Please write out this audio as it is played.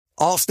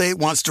Allstate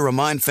wants to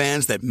remind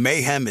fans that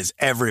mayhem is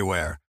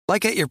everywhere,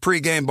 like at your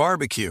pregame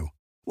barbecue.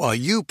 While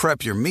you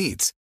prep your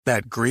meats,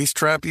 that grease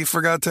trap you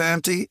forgot to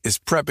empty is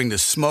prepping to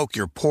smoke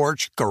your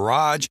porch,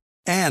 garage,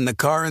 and the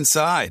car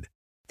inside.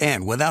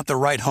 And without the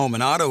right home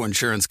and auto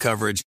insurance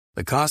coverage,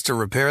 the cost to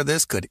repair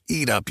this could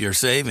eat up your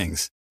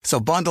savings. So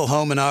bundle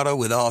home and auto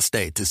with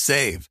Allstate to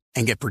save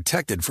and get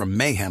protected from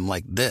mayhem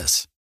like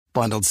this.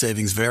 Bundled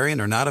savings vary and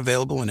are not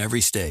available in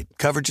every state.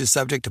 Coverage is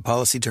subject to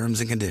policy terms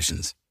and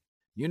conditions.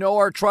 You know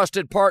our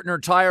trusted partner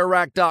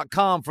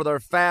TireRack.com for their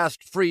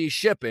fast, free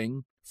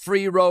shipping,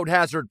 free road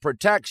hazard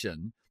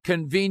protection,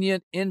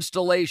 convenient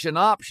installation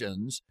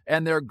options,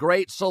 and their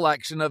great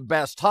selection of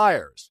best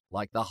tires,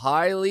 like the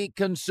highly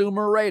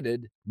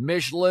consumer-rated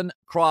Michelin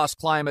Cross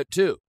Climate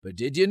 2. But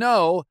did you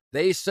know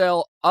they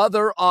sell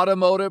other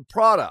automotive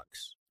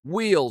products?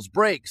 Wheels,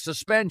 brakes,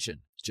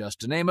 suspension, just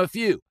to name a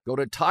few. Go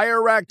to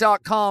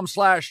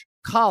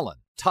TireRack.com/Colin.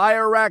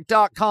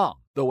 TireRack.com,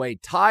 the way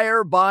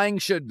tire buying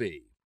should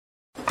be.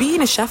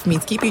 Being a chef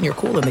means keeping your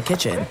cool in the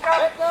kitchen.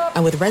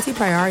 And with Resi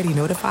Priority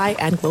Notify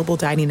and Global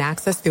Dining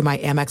Access through my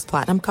Amex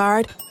Platinum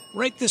card,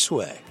 right this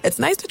way. It's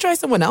nice to try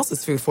someone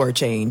else's food for a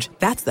change.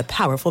 That's the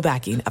powerful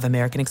backing of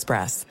American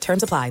Express.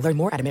 Terms apply. Learn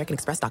more at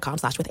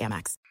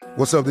americanexpress.com/withAmex.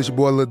 What's up? This your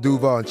boy Lil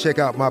Duval, and check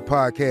out my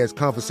podcast,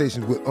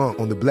 Conversations with Unc,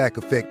 on the Black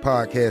Effect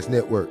Podcast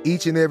Network.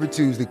 Each and every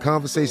Tuesday,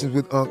 Conversations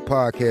with Unc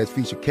podcast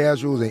feature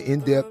casuals and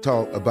in-depth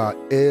talk about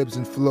ebbs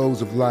and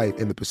flows of life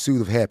and the pursuit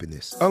of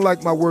happiness.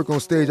 Unlike my work on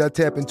stage, I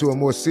tap into a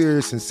more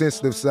serious and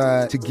sensitive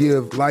side to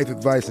give life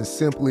advice and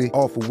simply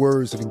offer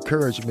words of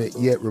encouragement,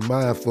 yet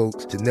remind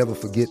folks to never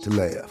forget to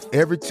laugh.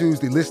 Every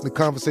Tuesday, listen to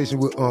Conversation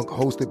with Unc,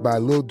 hosted by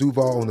Lil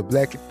Duval on the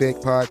Black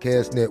Effect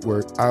Podcast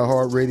Network,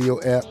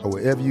 iHeartRadio app, or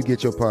wherever you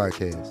get your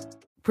podcasts.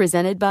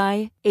 Presented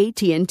by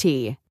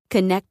AT&T.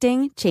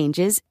 Connecting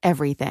changes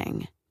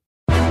everything.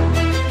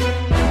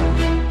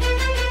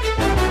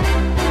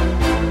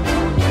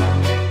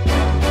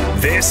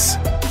 This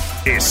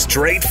is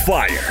Straight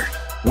Fire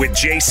with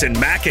Jason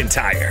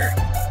McIntyre.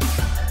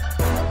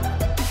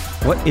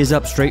 What is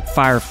up, Straight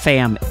Fire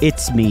fam?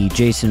 It's me,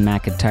 Jason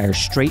McIntyre.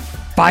 Straight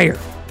Fire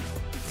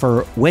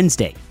for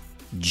Wednesday,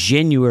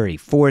 January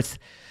 4th.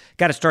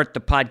 Got to start the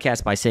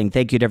podcast by saying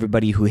thank you to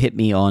everybody who hit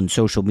me on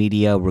social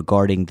media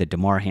regarding the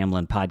Damar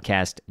Hamlin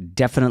podcast.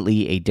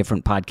 Definitely a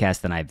different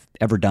podcast than I've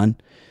ever done.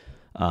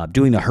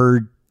 Doing The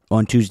Herd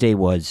on Tuesday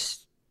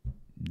was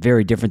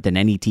very different than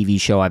any TV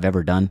show I've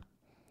ever done.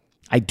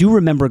 I do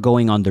remember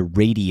going on the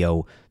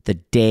radio the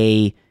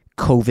day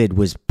COVID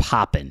was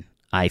popping.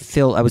 I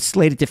was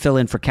slated to fill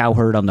in for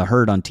Cowherd on The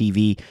Herd on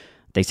TV.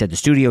 They said the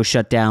studio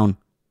shut down.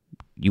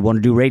 You want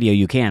to do radio?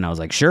 You can. I was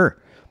like, sure.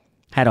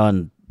 Had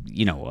on,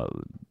 a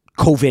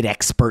COVID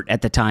expert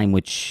at the time,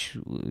 which,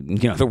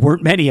 there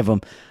weren't many of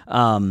them.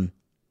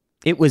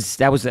 That was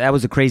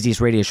the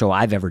craziest radio show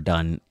I've ever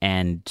done.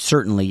 And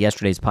certainly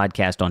yesterday's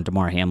podcast on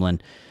Damar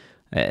Hamlin,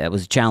 it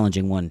was a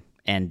challenging one.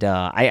 And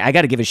I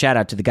got to give a shout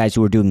out to the guys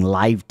who were doing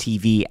live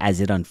TV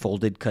as it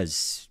unfolded,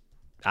 because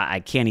I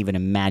can't even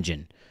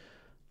imagine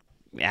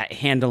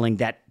handling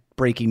that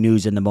breaking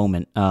news in the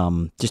moment.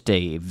 Just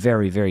a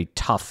very, very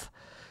tough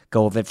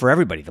go of it for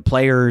everybody, the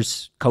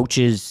players,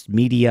 coaches,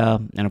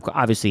 media, and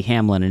obviously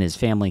Hamlin and his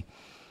family.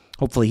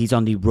 Hopefully he's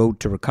on the road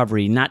to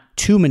recovery. Not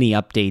too many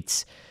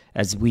updates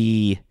as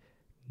we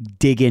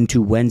dig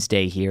into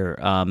Wednesday here.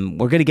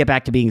 We're going to get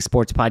back to being a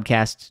sports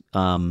podcast.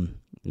 A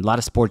lot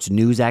of sports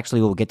news,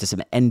 actually. We'll get to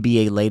some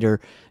NBA later.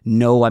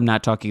 No, I'm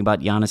not talking about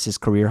Giannis's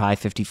career high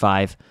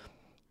 55.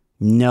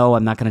 No,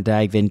 I'm not going to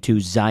dive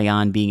into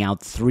Zion being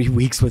out 3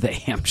 weeks with a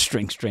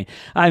hamstring strain.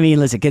 I mean,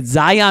 listen, can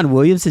Zion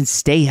Williamson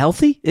stay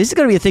healthy? This is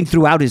going to be a thing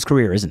throughout his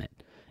career, isn't it?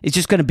 It's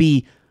just going to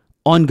be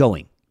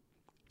ongoing.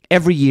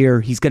 Every year,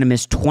 he's going to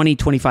miss 20,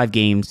 25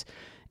 games,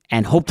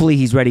 and hopefully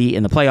he's ready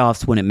in the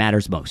playoffs when it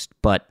matters most.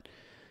 But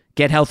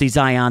get healthy,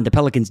 Zion. The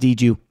Pelicans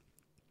need you.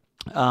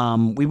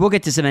 We will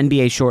get to some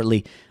NBA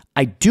shortly.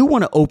 I do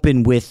want to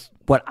open with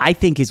what I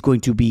think is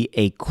going to be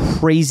a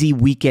crazy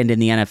weekend in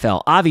the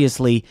NFL.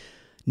 Obviously,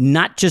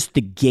 not just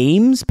the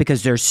games,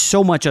 because there's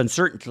so much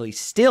uncertainty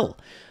still.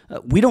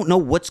 We don't know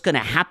what's going to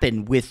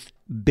happen with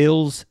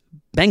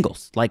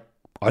Bills-Bengals. Like,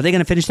 are they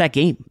going to finish that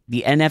game?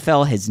 The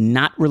NFL has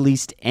not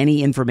released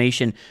any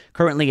information.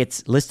 Currently,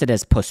 it's listed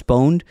as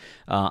postponed.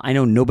 I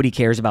know nobody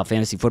cares about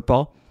fantasy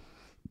football,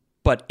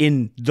 but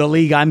in the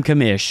league I'm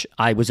commish,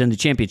 I was in the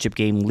championship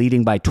game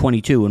leading by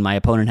 22, and my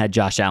opponent had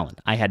Josh Allen.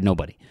 I had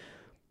nobody.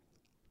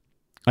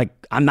 Like,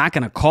 I'm not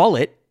going to call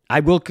it. I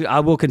will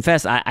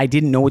confess, I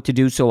didn't know what to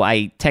do, so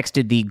I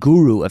texted the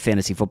guru of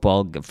fantasy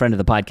football, a friend of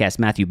the podcast,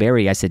 Matthew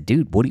Berry. I said,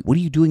 dude, what are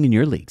you doing in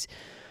your leagues?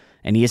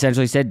 And he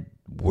essentially said,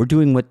 we're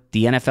doing what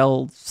the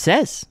NFL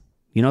says.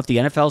 If the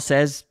NFL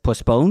says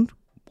postponed,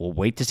 we'll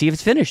wait to see if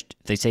it's finished.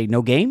 If they say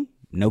no game,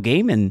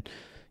 and,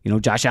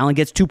 Josh Allen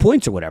gets 2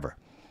 points or whatever.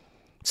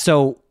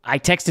 So I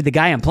texted the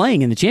guy I'm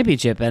playing in the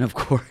championship, and of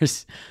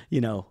course,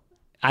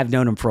 I've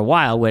known him for a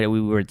while.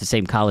 We were at the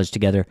same college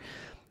together.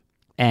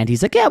 And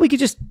he's like, yeah, we could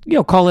just,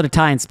 call it a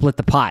tie and split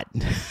the pot.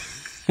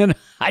 And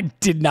I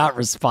did not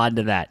respond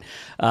to that,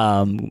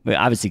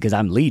 obviously, because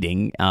I'm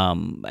leading.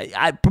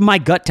 My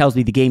gut tells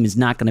me the game is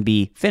not going to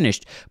be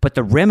finished, but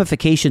the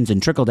ramifications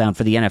and trickle-down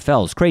for the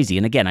NFL is crazy.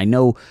 And again, I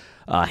know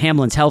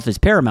Hamlin's health is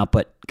paramount,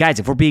 but guys,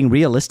 if we're being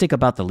realistic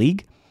about the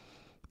league,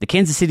 the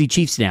Kansas City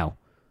Chiefs now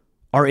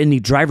are in the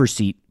driver's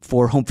seat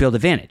for home field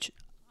advantage.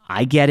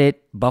 I get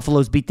it.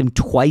 Buffalo's beat them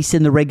twice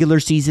in the regular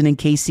season in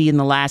KC in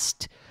the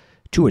last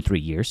 2 or 3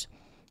 years,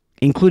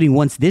 including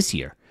once this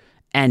year.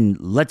 And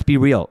let's be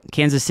real,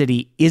 Kansas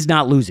City is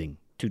not losing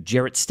to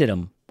Jarrett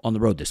Stidham on the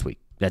road this week.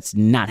 That's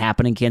not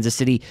happening. Kansas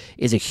City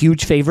is a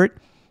huge favorite.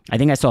 I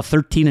think I saw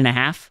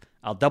 13.5.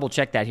 I'll double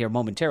check that here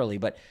momentarily,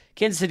 but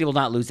Kansas City will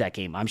not lose that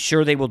game. I'm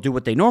sure they will do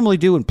what they normally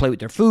do and play with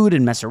their food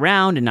and mess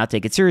around and not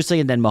take it seriously,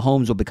 and then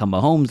Mahomes will become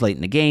Mahomes late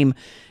in the game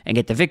and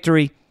get the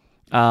victory.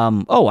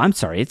 I'm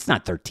sorry, it's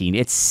not 13.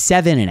 It's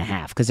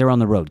 7.5 because they're on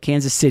the road.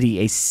 Kansas City,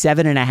 a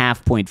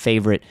 7.5 point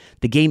favorite.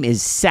 The game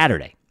is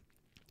Saturday.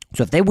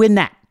 So if they win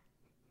that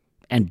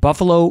and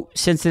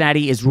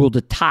Buffalo-Cincinnati is ruled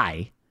a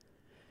tie,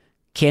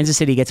 Kansas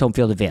City gets home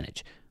field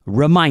advantage.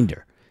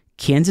 Reminder,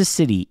 Kansas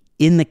City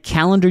in the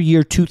calendar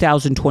year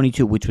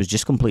 2022, which was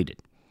just completed,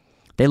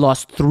 they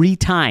lost 3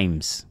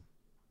 times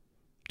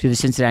to the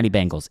Cincinnati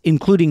Bengals,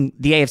 including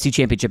the AFC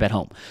Championship at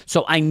home.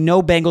 So I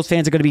know Bengals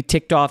fans are going to be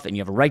ticked off, and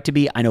you have a right to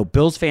be. I know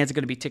Bills fans are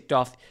going to be ticked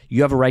off.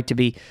 You have a right to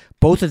be.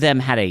 Both of them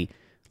had a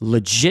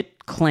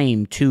legit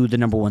claim to the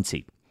number 1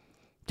 seed.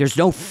 There's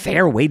no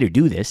fair way to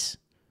do this.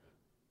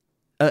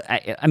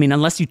 I mean,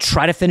 unless you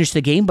try to finish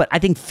the game, but I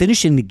think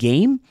finishing the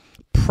game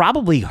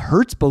probably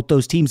hurts both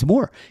those teams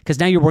more because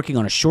now you're working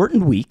on a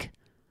shortened week,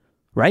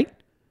 right?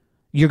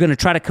 You're going to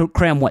try to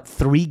cram,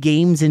 3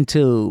 games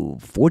into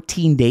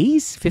 14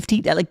 days,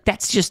 15? Like,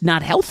 that's just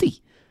not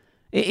healthy.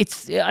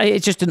 It's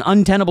just an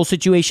untenable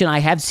situation. I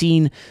have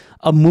seen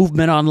a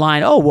movement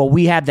online. Oh, well,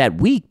 we have that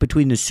week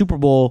between the Super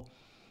Bowl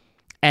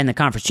and the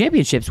conference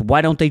championships.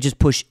 Why don't they just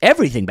push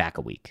everything back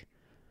a week?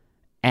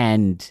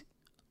 And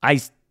I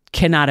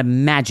cannot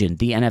imagine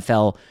the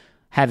NFL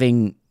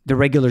having the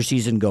regular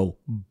season go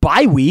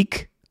bye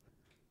week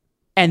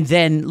and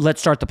then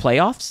let's start the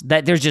playoffs.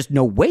 That there's just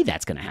no way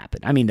that's going to happen.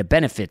 I mean, the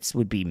benefits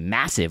would be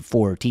massive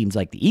for teams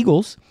like the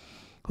Eagles,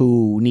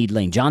 who need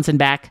Lane Johnson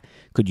back,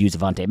 could use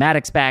Avonte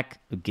Maddox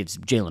back, it gives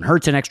Jalen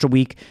Hurts an extra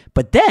week.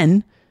 But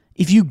then,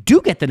 if you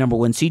do get the number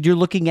 1 seed, you're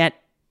looking at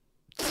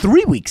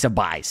 3 weeks of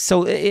buys.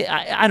 So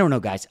I don't know,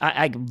 guys.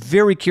 I'm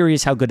very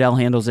curious how Goodell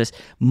handles this.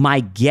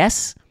 My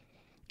guess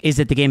is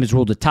that the game is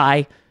ruled a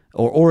tie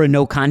or a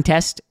no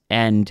contest,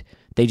 and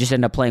they just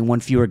end up playing 1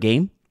 fewer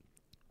game,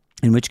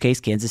 in which case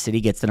Kansas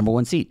City gets the number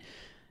 1 seed.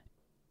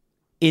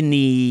 In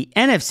the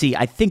NFC,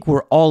 I think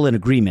we're all in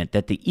agreement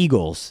that the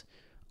Eagles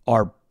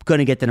are going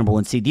to get the number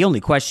 1 seed. The only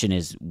question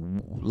is,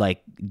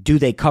 do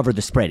they cover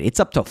the spread? It's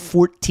up to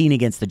 14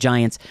 against the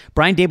Giants.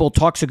 Brian Daboll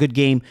talks a good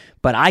game,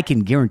 but I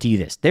can guarantee you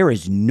this. There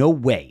is no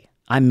way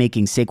I'm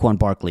making Saquon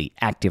Barkley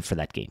active for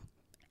that game.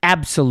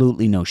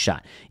 Absolutely no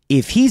shot.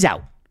 If he's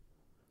out,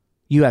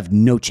 you have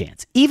no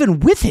chance.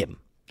 Even with him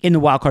in the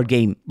wildcard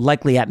game,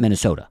 likely at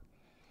Minnesota,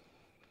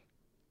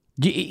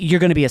 you're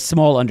going to be a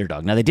small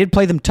underdog. Now, they did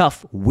play them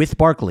tough with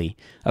Barkley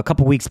a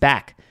couple weeks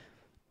back.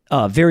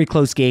 Very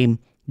close game.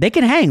 They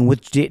can hang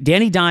with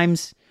Danny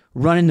Dimes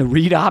running the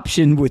read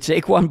option with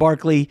Saquon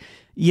Barkley.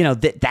 You know,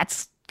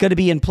 that's going to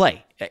be in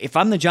play. If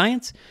I'm the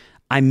Giants,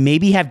 I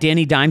maybe have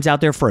Danny Dimes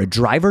out there for a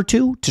drive or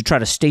two to try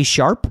to stay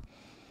sharp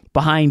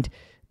behind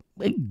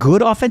a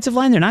good offensive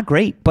line. They're not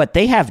great, but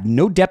they have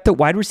no depth at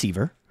wide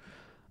receiver.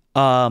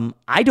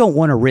 I don't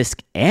want to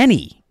risk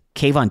any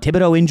Kayvon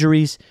Thibodeau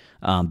injuries.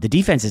 The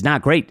defense is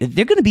not great.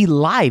 They're going to be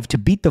live to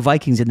beat the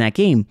Vikings in that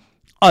game,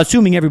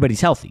 assuming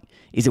everybody's healthy.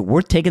 Is it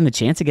worth taking the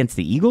chance against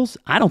the Eagles?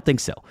 I don't think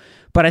so.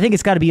 But I think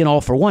it's got to be an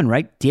all-for-one,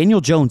 right? Daniel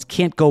Jones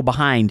can't go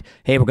behind,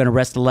 hey, we're going to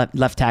rest the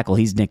left tackle.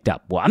 He's nicked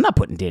up. Well, I'm not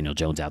putting Daniel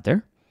Jones out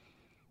there.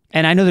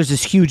 And I know there's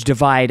this huge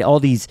divide. All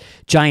these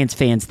Giants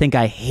fans think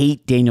I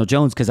hate Daniel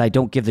Jones because I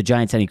don't give the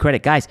Giants any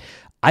credit. Guys,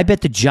 I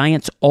bet the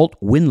Giants alt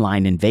win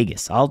line in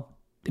Vegas. I'll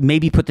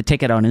maybe put the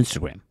ticket on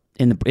Instagram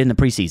in the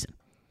preseason.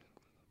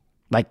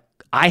 Like,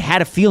 I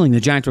had a feeling the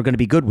Giants were going to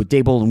be good with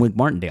Daboll and Wink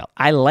Martindale.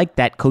 I like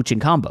that coaching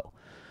combo.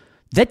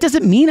 That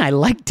doesn't mean I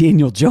like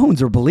Daniel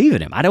Jones or believe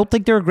in him. I don't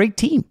think they're a great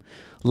team.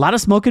 A lot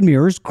of smoke and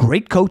mirrors,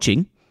 great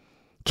coaching.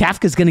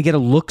 Kafka's going to get a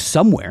look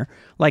somewhere.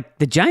 Like,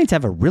 the Giants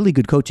have a really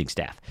good coaching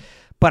staff.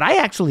 But I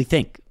actually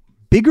think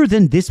bigger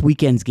than this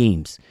weekend's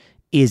games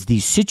is the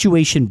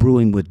situation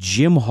brewing with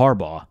Jim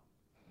Harbaugh,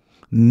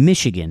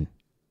 Michigan,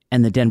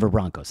 and the Denver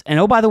Broncos. And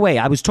oh, by the way,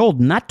 I was told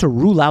not to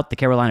rule out the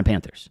Carolina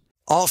Panthers.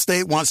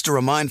 Allstate wants to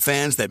remind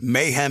fans that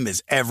mayhem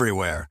is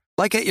everywhere,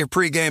 like at your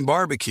pregame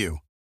barbecue.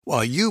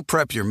 While you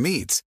prep your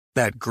meats,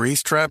 that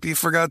grease trap you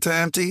forgot to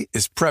empty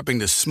is prepping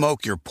to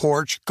smoke your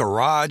porch,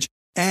 garage,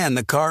 and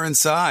the car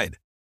inside.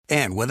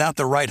 And without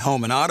the right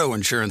home and auto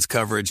insurance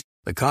coverage,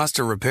 the cost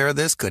to repair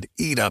this could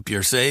eat up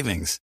your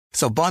savings.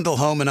 So bundle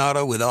home and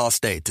auto with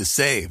Allstate to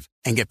save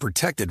and get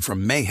protected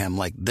from mayhem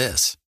like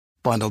this.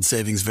 Bundled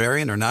savings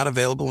vary and are not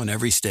available in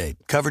every state.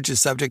 Coverage is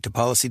subject to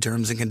policy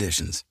terms and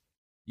conditions.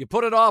 You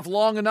put it off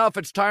long enough,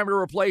 it's time to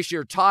replace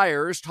your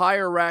tires.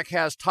 Tire Rack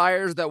has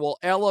tires that will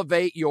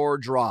elevate your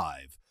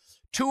drive.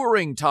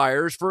 Touring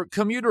tires for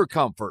commuter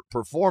comfort,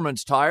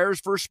 performance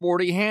tires for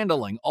sporty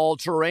handling,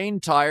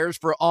 all-terrain tires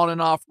for on-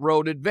 and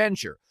off-road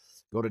adventure.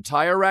 Go to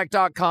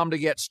TireRack.com to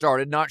get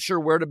started. Not sure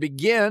where to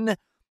begin?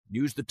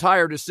 Use the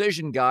Tire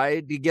Decision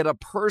Guide to get a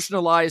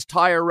personalized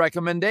tire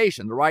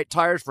recommendation, the right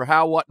tires for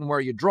how, what, and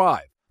where you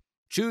drive.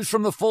 Choose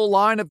from the full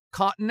line of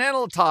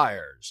Continental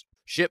tires.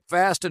 Ship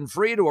fast and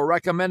free to a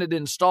recommended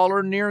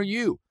installer near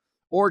you.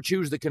 Or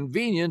choose the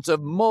convenience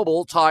of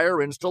mobile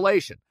tire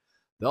installation.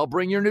 They'll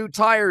bring your new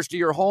tires to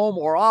your home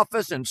or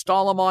office,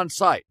 install them on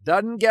site.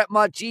 Doesn't get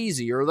much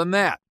easier than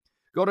that.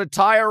 Go to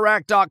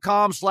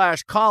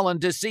TireRack.com/Colin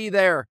to see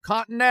their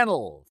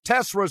Continental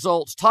test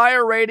results,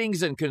 tire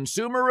ratings, and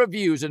consumer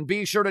reviews, and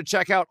be sure to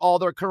check out all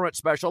their current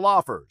special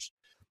offers.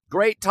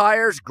 Great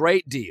tires,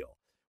 great deal.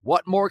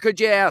 What more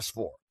could you ask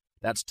for?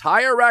 That's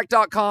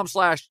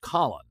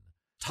TireRack.com/Colin.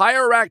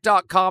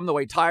 TireRack.com, the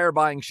way tire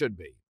buying should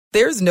be.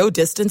 There's no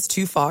distance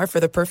too far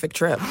for the perfect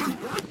trip.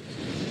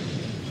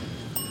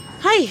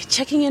 Hi,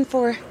 checking in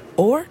for...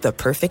 Or the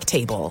perfect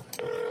table.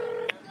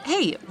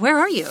 Hey, where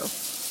are you?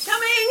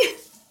 Coming!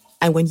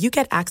 And when you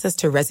get access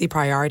to Resi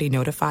Priority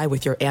Notify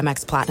with your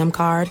Amex Platinum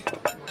card...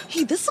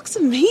 Hey, this looks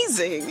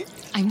amazing!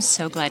 I'm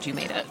so glad you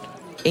made it.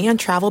 And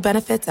travel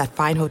benefits at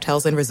fine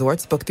hotels and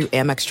resorts booked through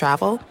Amex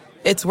Travel,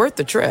 it's worth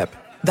the trip.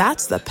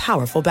 That's the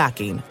powerful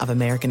backing of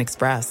American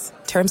Express.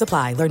 Terms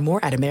apply. Learn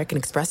more at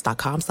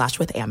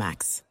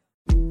americanexpress.com/withAmex.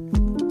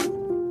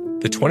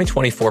 The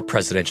 2024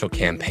 presidential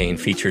campaign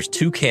features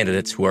two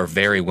candidates who are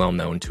very well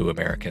known to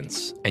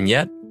Americans. And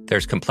yet,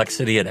 there's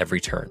complexity at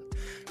every turn.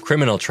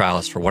 Criminal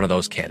trials for one of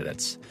those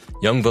candidates.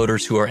 Young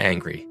voters who are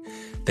angry.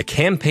 The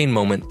Campaign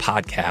Moment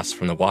podcast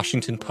from the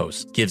Washington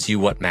Post gives you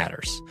what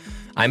matters.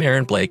 I'm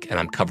Aaron Blake, and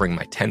I'm covering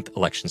my 10th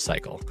election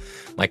cycle.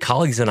 My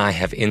colleagues and I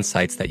have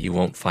insights that you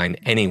won't find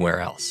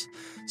anywhere else.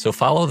 So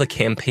follow The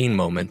Campaign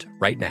Moment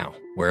right now,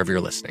 wherever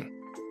you're listening.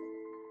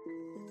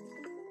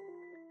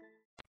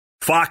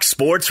 Fox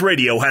Sports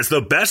Radio has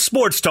the best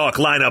sports talk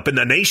lineup in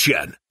the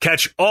nation.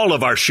 Catch all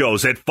of our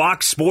shows at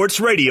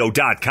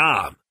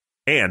foxsportsradio.com.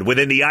 And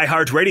within the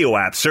iHeartRadio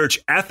app, search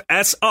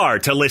FSR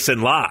to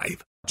listen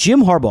live.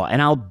 Jim Harbaugh,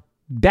 and I'll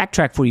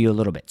backtrack for you a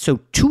little bit. So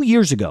 2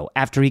 years ago,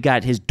 after he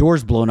got his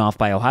doors blown off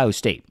by Ohio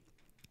State,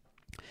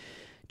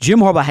 Jim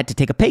Harbaugh had to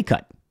take a pay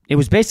cut. It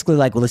was basically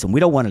like, well, listen, we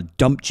don't want to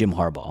dump Jim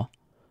Harbaugh,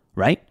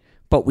 right?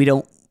 But we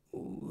don't,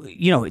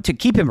 to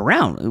keep him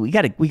around, we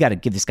got to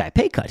give this guy a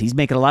pay cut. He's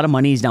making a lot of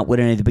money. He's not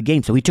winning any of the big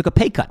games. So he took a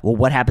pay cut. Well,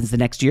 what happens the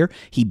next year?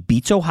 He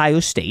beats Ohio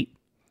State.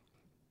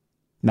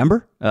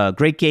 Remember?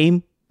 Great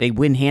game. They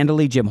win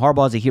handily. Jim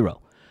Harbaugh's a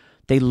hero.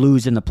 They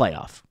lose in the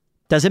playoff.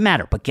 Doesn't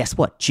matter. But guess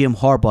what? Jim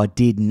Harbaugh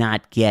did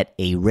not get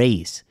a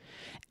raise.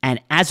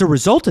 And as a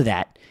result of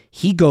that,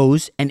 he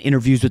goes and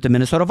interviews with the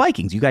Minnesota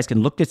Vikings. You guys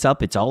can look this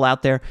up. It's all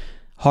out there.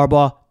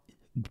 Harbaugh,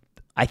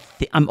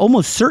 I'm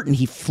almost certain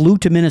he flew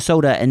to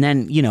Minnesota, and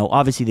then,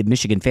 obviously the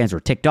Michigan fans were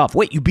ticked off.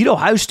 Wait, you beat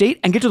Ohio State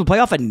and get to the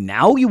playoff, and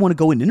now you want to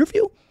go and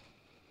interview?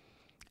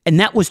 And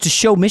that was to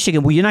show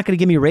Michigan, well, you're not going to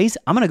give me a raise?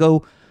 I'm going to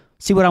go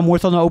see what I'm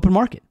worth on the open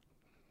market.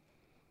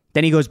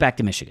 Then he goes back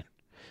to Michigan.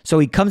 So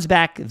he comes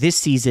back this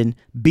season,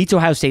 beats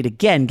Ohio State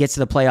again, gets to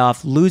the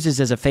playoff, loses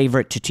as a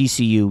favorite to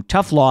TCU.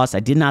 Tough loss. I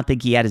did not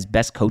think he had his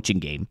best coaching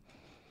game.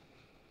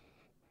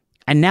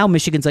 And now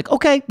Michigan's like,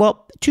 okay,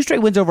 well, 2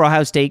 straight wins over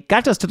Ohio State,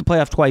 got us to the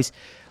playoff twice.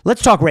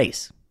 Let's talk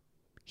raise.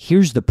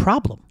 Here's the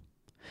problem.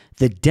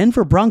 The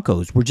Denver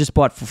Broncos were just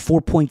bought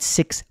for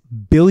 $4.6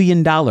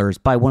 billion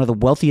by one of the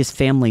wealthiest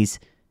families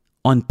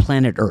on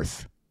planet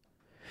Earth.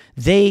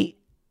 They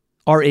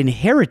are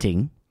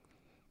inheriting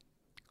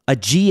a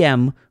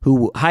GM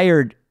who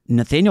hired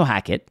Nathaniel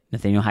Hackett.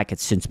 Nathaniel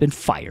Hackett's since been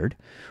fired,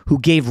 who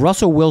gave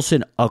Russell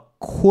Wilson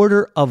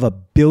 $250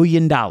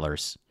 million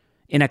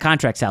in a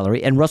contract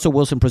salary, and Russell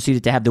Wilson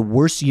proceeded to have the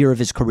worst year of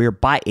his career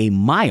by a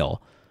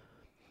mile.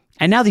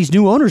 And now these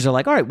new owners are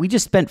like, all right, we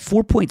just spent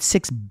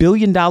 $4.6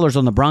 billion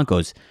on the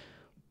Broncos.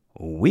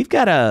 We've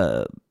got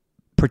to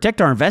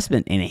protect our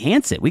investment and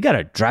enhance it. We got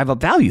to drive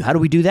up value. How do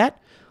we do that?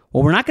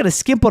 Well, we're not going to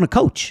skimp on a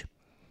coach.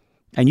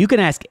 And you can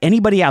ask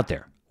anybody out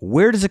there,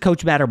 where does a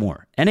coach matter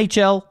more?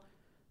 NHL,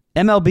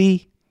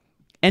 MLB,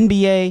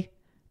 NBA,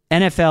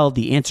 NFL?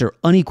 The answer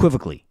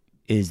unequivocally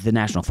is the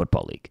National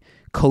Football League.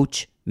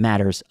 Coach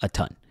matters a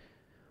ton,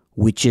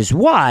 which is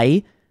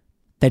why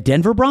the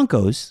Denver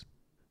Broncos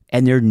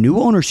and their new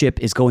ownership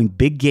is going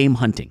big game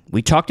hunting.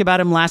 We talked about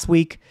him last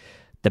week,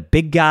 the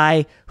big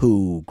guy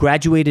who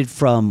graduated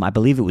from, I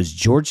believe it was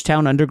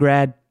Georgetown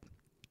undergrad,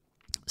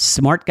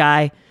 smart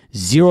guy,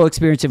 zero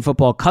experience in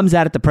football, comes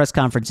out at the press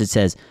conference and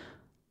says,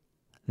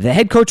 the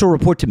head coach will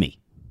report to me.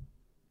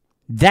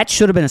 That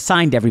should have been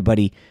assigned to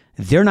everybody.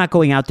 They're not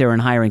going out there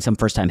and hiring some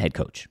first-time head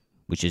coach,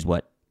 which is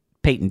what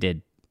Peyton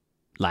did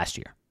last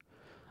year.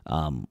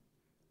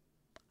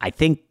 I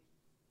think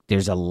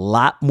there's a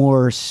lot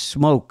more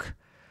smoke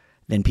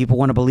than people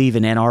want to believe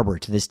in Ann Arbor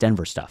to this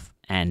Denver stuff.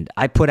 And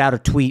I put out a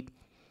tweet.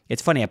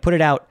 It's funny. I put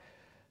it out,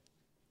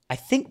 I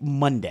think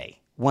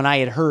Monday, when I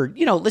had heard,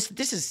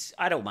 listen,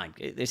 I don't mind.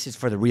 This is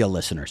for the real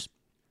listeners.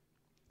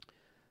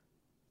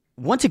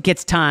 Once it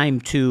gets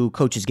time to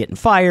coaches getting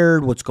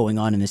fired, what's going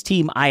on in this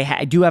team,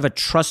 I do have a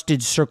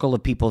trusted circle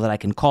of people that I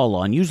can call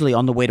on, usually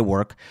on the way to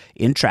work,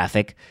 in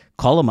traffic,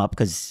 call them up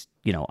because,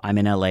 I'm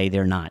in LA,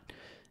 they're not.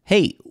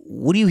 Hey,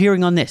 what are you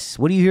hearing on this?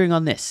 What are you hearing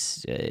on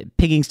this?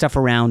 Pigging stuff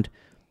around.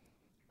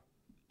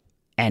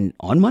 And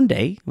on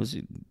Monday,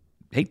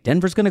 hey,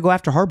 Denver's going to go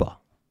after Harbaugh.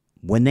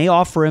 When they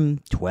offer him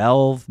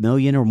 $12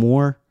 million or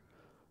more,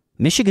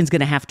 Michigan's going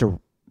to have to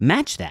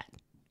match that.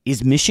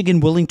 Is Michigan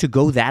willing to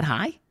go that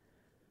high?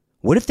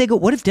 What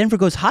if Denver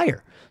goes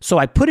higher? So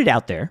I put it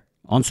out there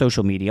on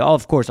social media. Oh,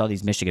 of course, all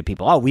these Michigan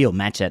people, we'll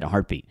match that in a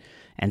heartbeat.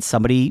 And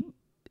somebody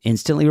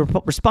instantly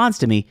responds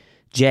to me,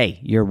 Jay,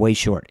 you're way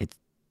short. It's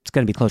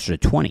going to be closer to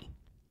 20.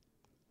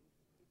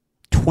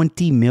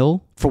 20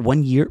 mil for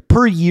 1 year,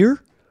 per year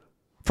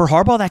for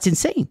Harbaugh? That's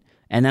insane.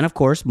 And then, of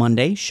course,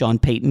 Monday, Sean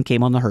Payton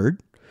came on the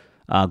herd.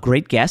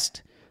 Great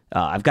guest.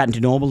 I've gotten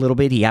to know him a little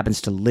bit. He happens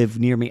to live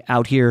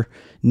out here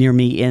near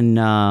me in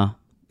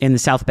the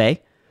South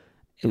Bay.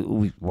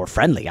 We're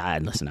friendly.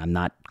 Listen, I'm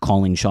not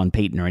calling Sean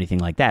Payton or anything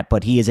like that,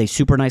 but he is a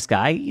super nice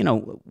guy.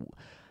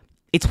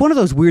 It's one of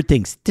those weird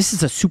things. This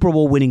is a Super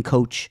Bowl winning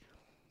coach.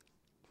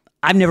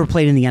 I've never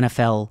played in the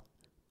NFL.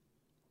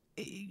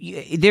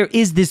 There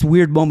is this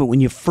weird moment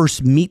when you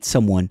first meet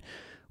someone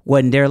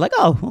when they're like,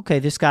 oh, okay,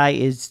 this guy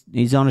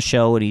he's on a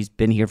show and he's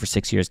been here for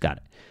 6 years. Got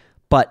it.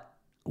 But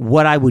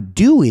what I would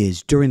do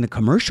is during the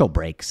commercial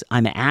breaks,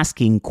 I'm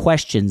asking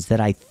questions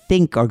that I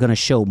think are going to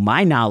show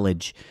my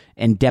knowledge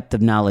and depth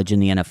of knowledge in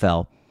the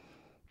NFL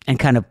and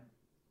kind of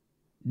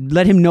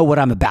let him know what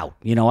I'm about.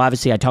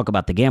 Obviously I talk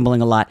about the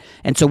gambling a lot.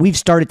 And so we've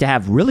started to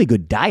have really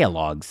good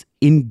dialogues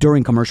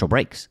during commercial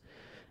breaks.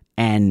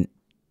 And,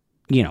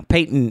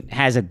 Peyton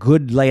has a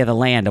good lay of the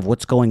land of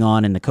what's going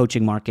on in the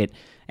coaching market.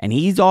 And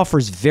he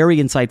offers very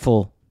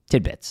insightful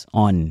tidbits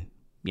on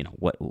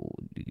what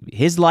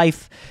his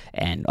life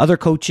and other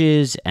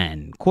coaches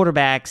and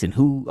quarterbacks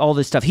and all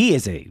this stuff. He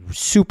is a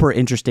super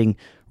interesting,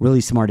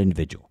 really smart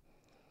individual.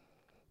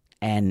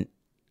 And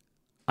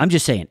I'm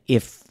just saying,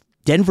 if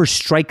Denver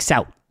strikes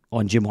out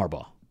on Jim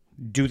Harbaugh,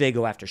 do they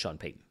go after Sean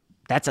Payton?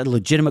 That's a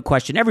legitimate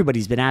question.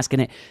 Everybody's been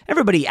asking it.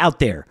 Everybody out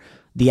there,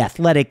 The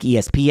Athletic,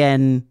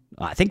 ESPN,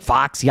 I think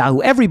Fox,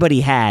 Yahoo,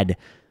 everybody had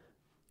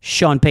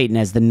Sean Payton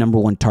as the number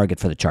one target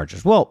for the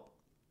Chargers. Well,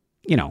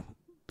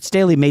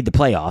 Staley made the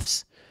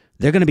playoffs.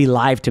 They're going to be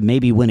live to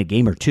maybe win a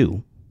game or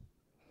two.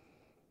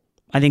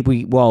 I think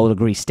we all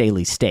agree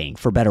Staley's staying,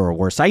 for better or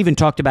worse. I even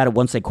talked about it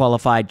once they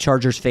qualified.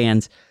 Chargers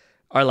fans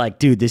are like,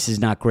 dude, this is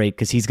not great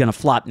because he's going to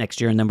flop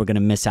next year and then we're going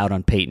to miss out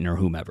on Peyton or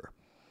whomever.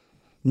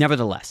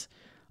 Nevertheless,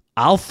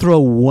 I'll throw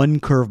one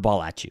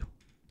curveball at you.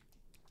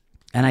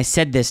 And I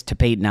said this to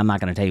Peyton. I'm not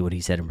going to tell you what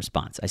he said in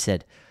response. I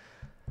said,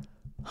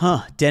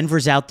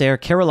 Denver's out there.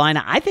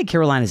 Carolina, I think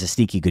Carolina's a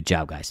sneaky good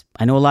job, guys.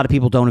 I know a lot of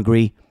people don't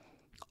agree.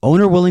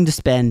 Owner willing to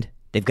spend.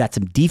 They've got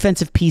some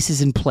defensive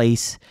pieces in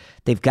place.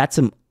 They've got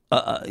some,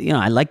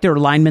 I like their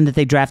lineman that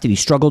they drafted. He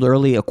struggled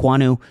early.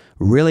 Ekwonu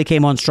really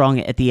came on strong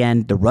at the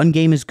end. The run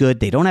game is good.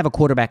 They don't have a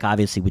quarterback,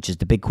 obviously, which is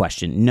the big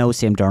question. No,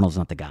 Sam Darnold's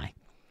not the guy.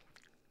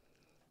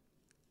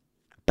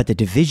 But the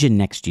division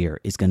next year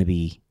is going to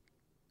be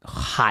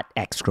hot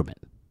excrement,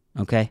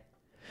 okay?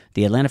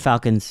 The Atlanta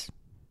Falcons,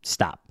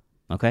 stop,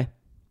 okay?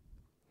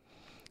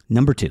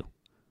 Number 2,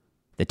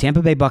 the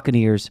Tampa Bay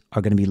Buccaneers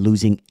are going to be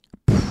losing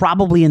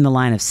probably in the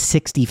line of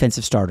 6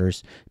 defensive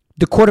starters.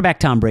 The quarterback,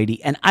 Tom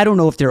Brady, and I don't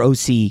know if their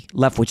OC,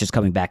 Leftwich, is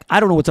coming back.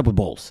 I don't know what's up with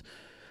Bowles.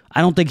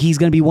 I don't think he's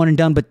going to be one and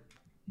done, but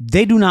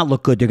they do not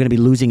look good. They're going to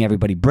be losing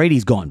everybody.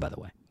 Brady's gone, by the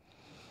way.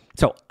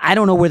 So I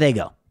don't know where they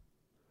go.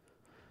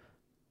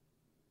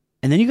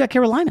 And then you got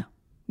Carolina.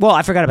 Well,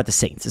 I forgot about the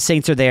Saints. The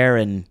Saints are there,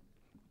 and,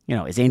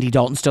 is Andy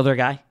Dalton still their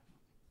guy?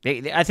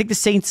 I think the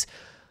Saints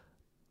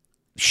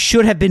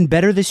should have been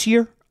better this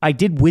year. I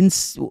did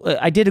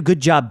a good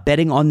job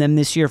betting on them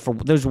this year.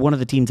 There's one of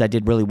the teams I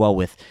did really well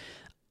with.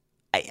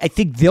 I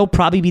think they'll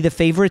probably be the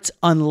favorites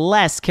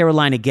unless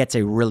Carolina gets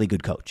a really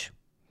good coach.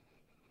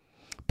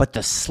 But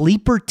the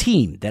sleeper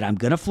team that I'm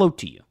going to float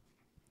to you,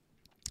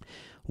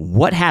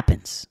 what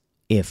happens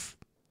if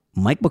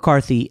Mike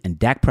McCarthy and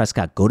Dak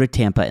Prescott go to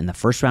Tampa in the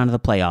first round of the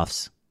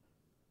playoffs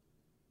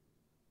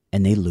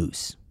and they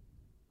lose?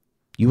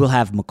 You will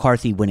have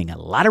McCarthy winning a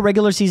lot of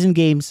regular season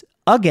games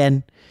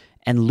again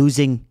and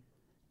losing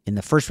in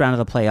the first round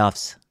of the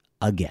playoffs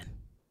again.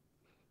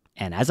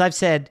 And as I've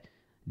said,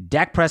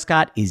 Dak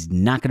Prescott is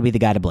not going to be the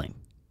guy to blame.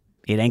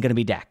 It ain't going to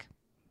be Dak.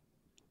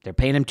 They're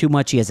paying him too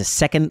much. He has the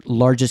second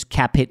largest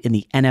cap hit in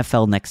the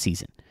NFL next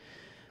season.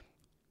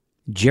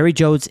 Jerry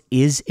Jones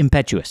is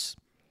impetuous.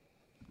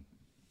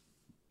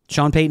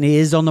 Sean Payton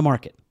is on the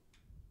market.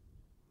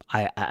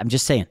 I'm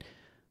just saying,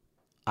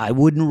 I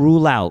wouldn't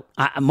rule out.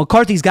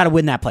 McCarthy's got to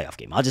win that playoff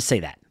game. I'll just say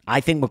that. I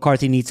think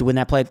McCarthy needs to win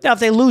that playoff. Now, if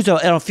they lose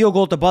a field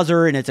goal at the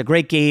buzzer and it's a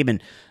great game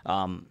and,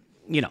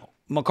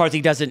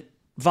 McCarthy doesn't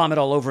vomit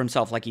all over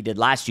himself like he did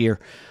last year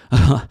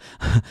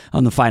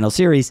on the final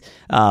series,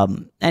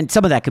 and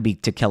some of that could be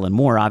to Kellen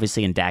Moore,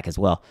 obviously, and Dak as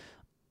well.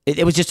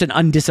 it was just an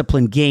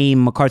undisciplined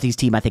game. McCarthy's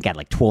team, I think, had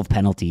like 12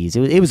 penalties.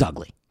 It was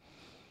ugly.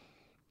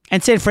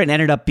 And San Fran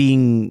ended up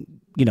being,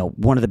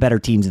 one of the better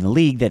teams in the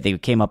league, that they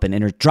came up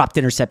and dropped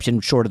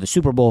interception short of the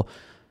Super Bowl.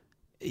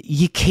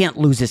 You can't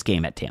lose this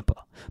game at Tampa.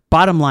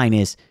 Bottom line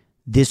is,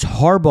 this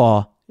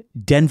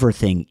Harbaugh-Denver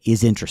thing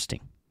is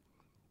interesting.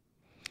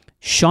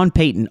 Sean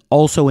Payton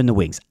also in the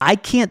wings. I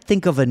can't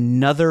think of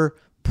another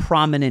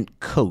prominent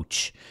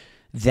coach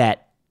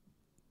that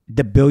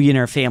the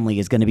billionaire family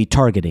is going to be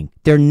targeting.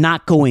 They're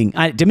not going.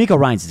 DeMeco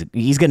Ryans,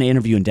 he's going to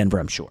interview in Denver,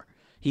 I'm sure.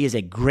 He is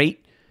a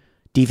great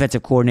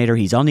defensive coordinator.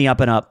 He's on the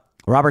up and up.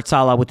 Robert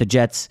Saleh with the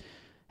Jets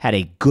had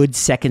a good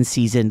second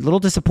season. A little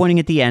disappointing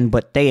at the end,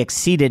 but they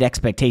exceeded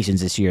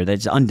expectations this year.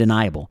 That's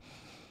undeniable.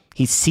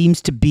 He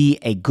seems to be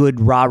a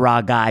good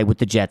rah-rah guy with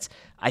the Jets.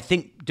 I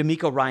think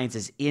DeMeco Ryans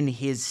is in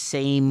his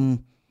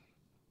same,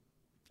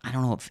 I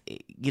don't know if,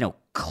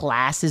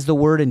 class is the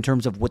word in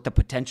terms of what the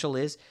potential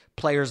is.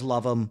 Players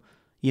love him,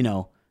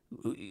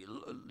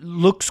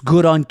 looks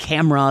good on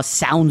camera,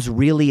 sounds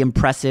really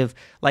impressive,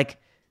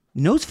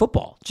 knows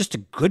football, just a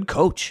good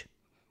coach.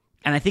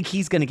 And I think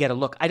he's going to get a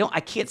look. I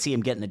can't see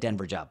him getting the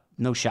Denver job.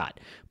 No shot.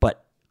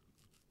 But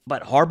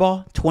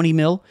Harbaugh, $20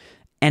 million.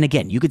 And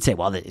again, you could say,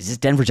 well, is this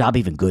Denver job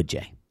even good,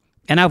 Jay?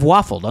 And I've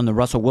waffled on the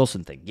Russell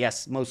Wilson thing.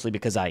 Yes, mostly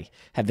because I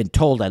have been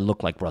told I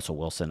look like Russell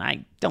Wilson.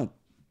 I don't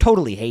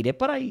totally hate it,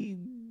 but I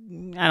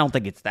don't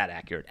think it's that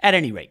accurate. At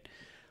any rate,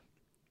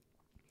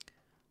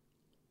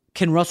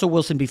 can Russell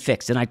Wilson be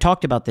fixed? And I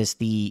talked about this.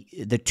 The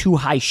too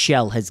high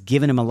shell has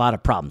given him a lot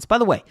of problems. By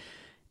the way,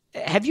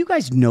 have you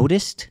guys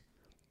noticed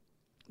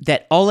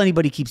that all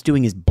anybody keeps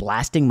doing is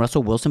blasting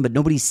Russell Wilson, but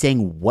nobody's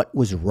saying what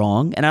was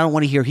wrong? And I don't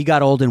want to hear he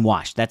got old and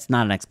washed. That's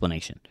not an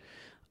explanation.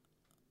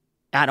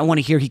 I don't want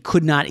to hear he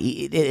could not.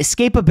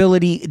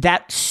 Escapability,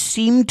 that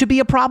seemed to be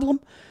a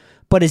problem,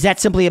 but is that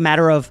simply a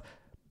matter of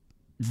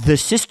the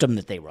system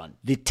that they run,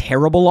 the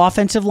terrible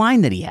offensive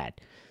line that he had?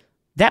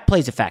 That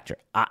plays a factor.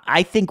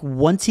 I think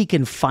once he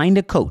can find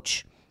a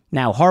coach.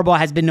 Now, Harbaugh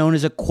has been known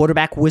as a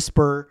quarterback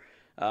whisperer,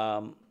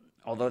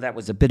 although that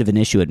was a bit of an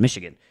issue at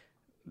Michigan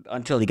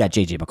until he got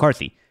J.J.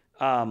 McCarthy.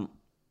 I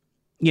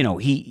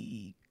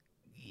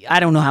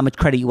don't know how much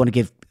credit you want to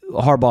give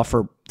Harbaugh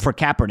for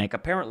Kaepernick.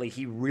 Apparently,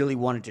 he really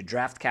wanted to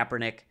draft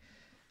Kaepernick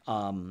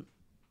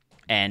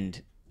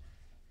and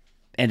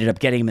ended up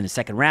getting him in the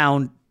second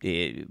round.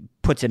 It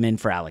puts him in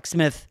for Alex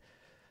Smith,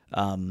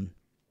 and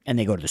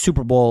they go to the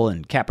Super Bowl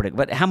and Kaepernick.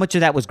 But how much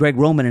of that was Greg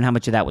Roman and how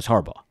much of that was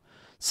Harbaugh?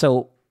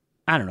 So,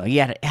 I don't know. He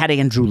had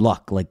Andrew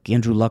Luck.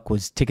 Andrew Luck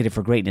was ticketed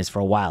for greatness for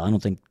a while. I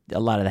don't think a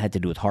lot of that had to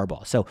do with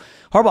Harbaugh. So,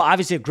 Harbaugh,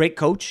 obviously a great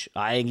coach.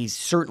 I think he's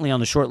certainly on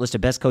the short list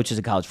of best coaches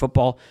in college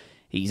football.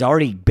 He's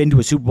already been to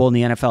a Super Bowl in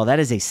the NFL. That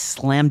is a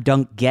slam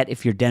dunk get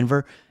if you're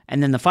Denver.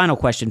 And then the final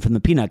question from the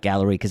peanut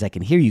gallery, because I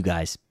can hear you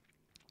guys.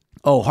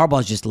 Oh,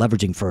 Harbaugh's just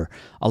leveraging for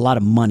a lot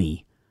of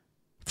money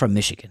from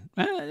Michigan.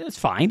 That's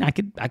fine. I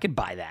could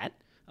buy that.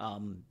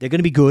 They're going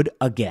to be good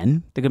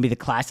again. They're going to be the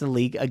class of the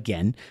league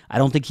again. I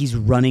don't think he's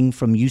running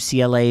from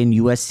UCLA and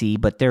USC,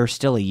 but they're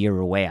still a year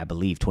away, I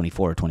believe,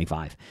 24 or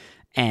 25.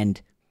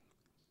 And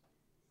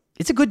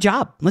it's a good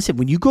job. Listen,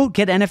 when you go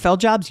get NFL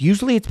jobs,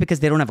 usually it's because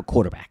they don't have a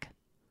quarterback.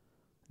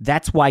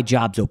 That's why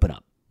jobs open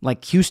up.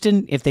 Like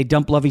Houston, if they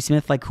dump Lovie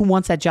Smith, who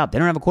wants that job? They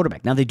don't have a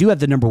quarterback. Now, they do have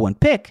the number one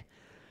pick,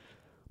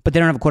 but they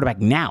don't have a quarterback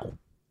now.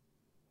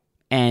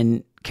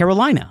 And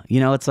Carolina,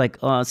 it's like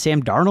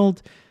Sam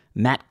Darnold,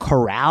 Matt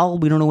Corral,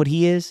 we don't know what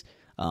he is.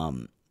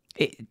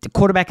 The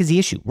quarterback is the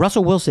issue.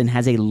 Russell Wilson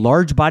has a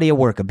large body of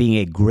work of being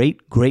a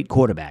great, great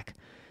quarterback,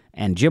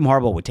 and Jim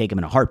Harbaugh would take him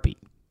in a heartbeat.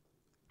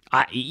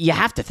 You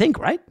have to think,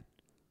 right?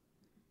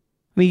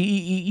 I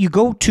mean, you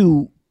go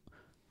to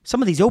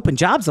some of these open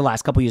jobs the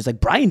last couple of years, like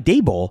Brian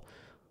Daboll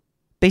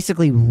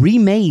basically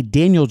remade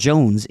Daniel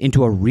Jones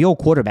into a real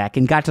quarterback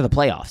and got to the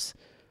playoffs.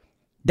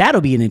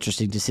 That'll be an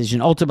interesting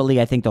decision. Ultimately,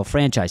 I think they'll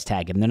franchise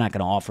tag him. They're not going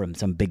to offer him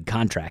some big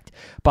contract.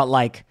 But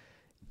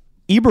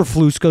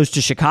Eberflus goes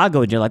to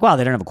Chicago and you're like, wow,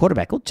 they don't have a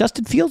quarterback. Well,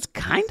 Justin Fields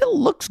kind of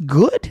looks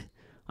good.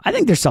 I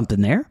think there's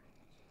something there.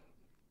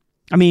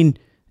 I mean,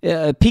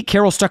 Pete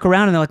Carroll stuck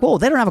around and they're like, whoa,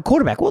 they don't have a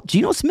quarterback. Well,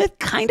 Geno Smith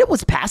kind of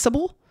was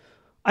passable.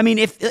 I mean,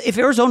 if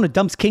Arizona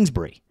dumps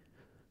Kingsbury,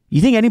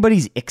 you think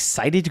anybody's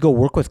excited to go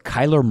work with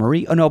Kyler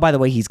Murray? Oh, no, by the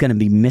way, he's going to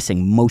be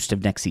missing most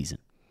of next season,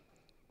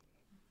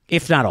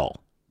 if not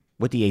all,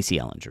 with the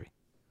ACL injury.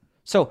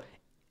 So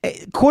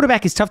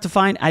quarterback is tough to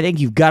find. I think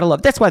you've got to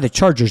love. That's why the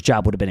Chargers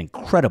job would have been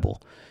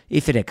incredible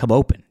if it had come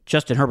open.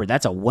 Justin Herbert,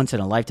 that's a once in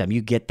a lifetime.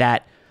 You get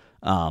that.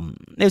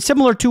 It was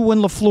similar to when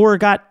LaFleur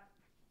got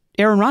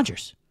Aaron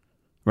Rodgers,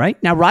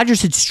 right? Now,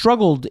 Rodgers had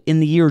struggled in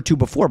the year or two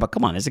before, but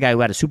come on, there's a guy who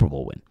had a Super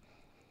Bowl win.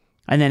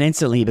 And then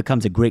instantly he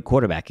becomes a great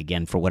quarterback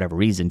again for whatever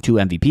reason. 2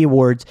 MVP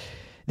awards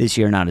this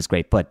year, not as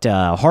great. But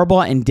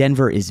Harbaugh in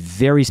Denver is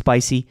very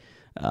spicy.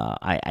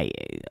 I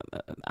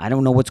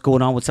don't know what's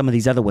going on with some of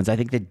these other ones. I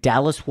think the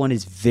Dallas one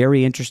is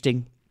very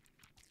interesting.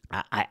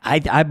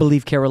 I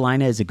believe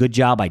Carolina is a good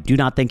job. I do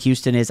not think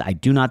Houston is. I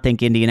do not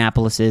think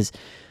Indianapolis is.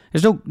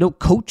 There's no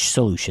coach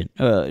solution.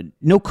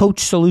 No coach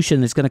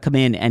solution that's going to come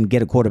in and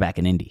get a quarterback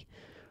in Indy.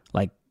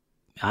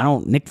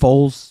 Nick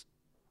Foles,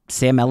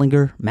 Sam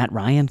Ehlinger, Matt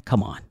Ryan,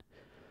 come on.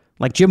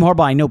 Like Jim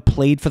Harbaugh, I know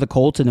played for the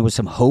Colts, and there was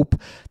some hope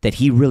that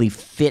he really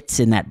fits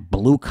in that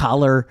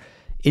blue-collar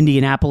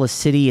Indianapolis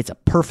city. It's a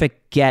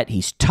perfect get.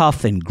 He's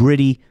tough and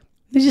gritty.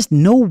 There's just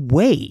no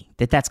way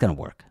that that's going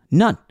to work.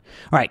 None.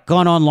 All right,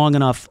 gone on long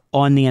enough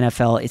on the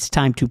NFL. It's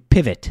time to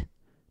pivot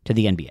to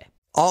the NBA.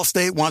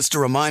 Allstate wants to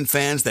remind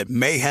fans that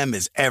mayhem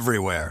is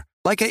everywhere,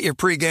 like at your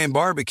pregame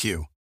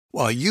barbecue.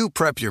 While you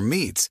prep your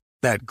meats,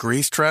 that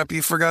grease trap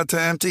you forgot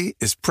to empty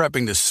is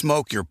prepping to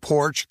smoke your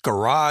porch,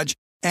 garage,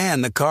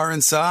 and the car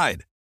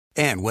inside.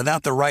 And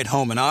without the right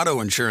home and auto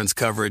insurance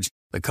coverage,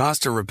 the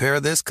cost to repair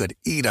this could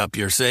eat up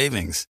your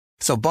savings.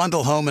 So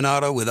bundle home and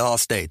auto with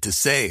Allstate to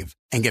save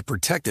and get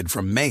protected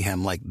from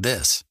mayhem like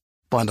this.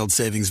 Bundled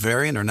savings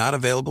vary and are not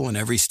available in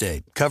every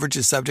state. Coverage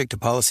is subject to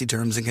policy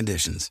terms and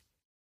conditions.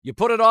 You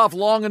put it off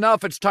long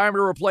enough, it's time to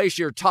replace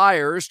your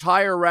tires.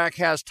 Tire Rack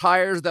has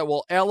tires that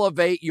will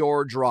elevate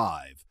your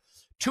drive.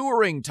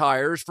 Touring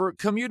tires for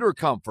commuter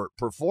comfort,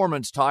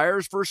 performance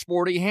tires for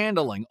sporty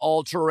handling,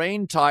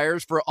 all-terrain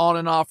tires for on-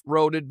 and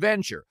off-road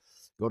adventure.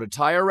 Go to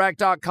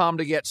TireRack.com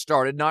to get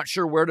started. Not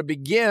sure where to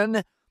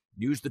begin?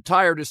 Use the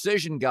Tire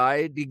Decision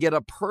Guide to get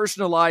a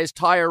personalized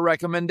tire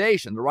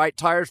recommendation, the right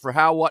tires for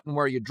how, what, and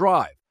where you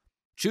drive.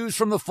 Choose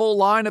from the full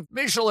line of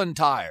Michelin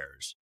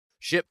tires.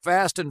 Ship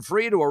fast and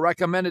free to a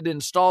recommended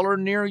installer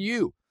near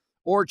you.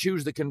 Or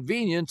choose the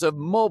convenience of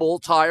mobile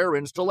tire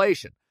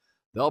installation.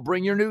 They'll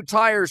bring your new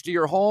tires to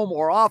your home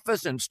or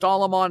office and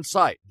install them on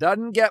site.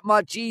 Doesn't get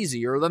much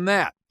easier than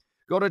that.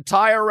 Go to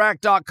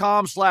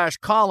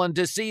TireRack.com/Colin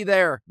to see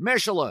their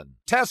Michelin,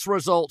 test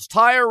results,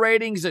 tire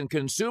ratings, and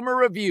consumer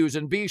reviews,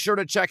 and be sure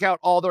to check out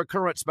all their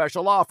current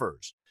special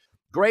offers.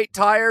 Great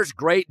tires,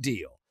 great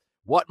deal.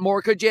 What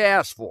more could you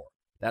ask for?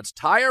 That's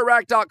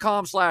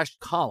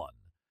TireRack.com/Colin.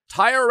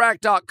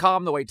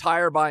 TireRack.com, the way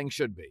tire buying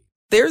should be.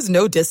 There's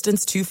no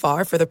distance too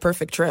far for the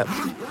perfect trip.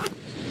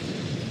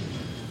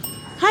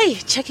 Hi,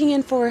 checking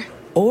in for...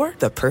 Or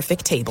the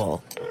perfect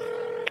table.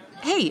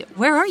 Hey,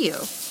 where are you?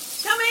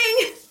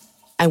 Coming!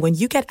 And when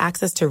you get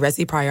access to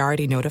Resi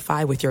Priority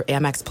Notify with your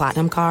Amex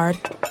Platinum card...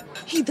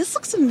 Hey, this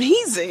looks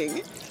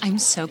amazing. I'm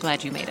so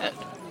glad you made it.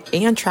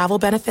 And travel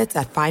benefits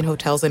at fine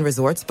hotels and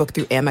resorts booked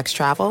through Amex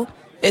Travel,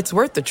 it's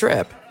worth the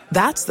trip.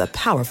 That's the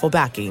powerful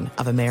backing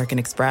of American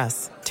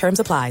Express.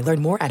 Terms apply.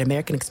 Learn more at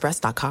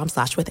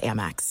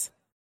americanexpress.com/withAmex.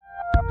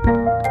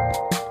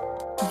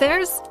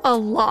 There's a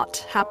lot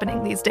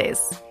happening these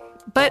days,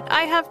 but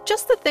I have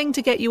just the thing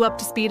to get you up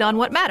to speed on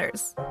what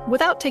matters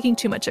without taking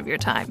too much of your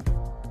time.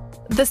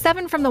 The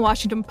 7 from the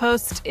Washington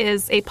Post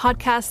is a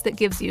podcast that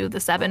gives you the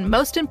 7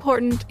 most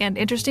important and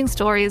interesting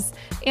stories,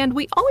 and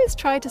we always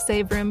try to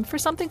save room for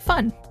something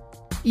fun.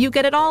 You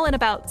get it all in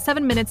about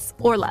 7 minutes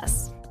or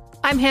less.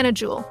 I'm Hannah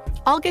Jewell.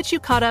 I'll get you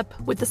caught up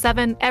with the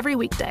 7 every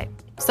weekday.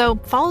 So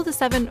follow the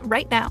 7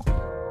 right now.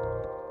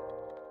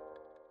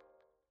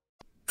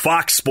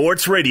 Fox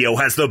Sports Radio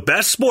has the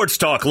best sports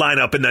talk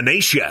lineup in the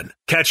nation.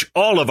 Catch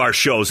all of our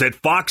shows at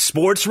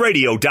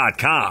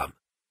foxsportsradio.com.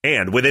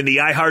 And within the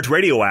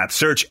iHeartRadio app,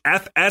 search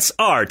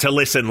FSR to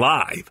listen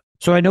live.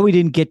 So I know we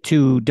didn't get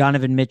to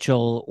Donovan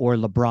Mitchell or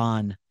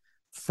LeBron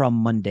from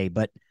Monday,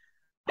 but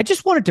I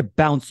just wanted to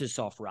bounce this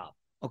off Rob,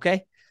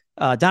 okay?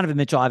 Donovan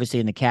Mitchell, obviously,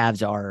 and the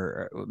Cavs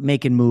are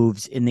making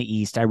moves in the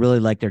East. I really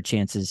like their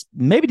chances,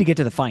 maybe to get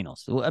to the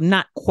finals. I'm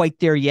not quite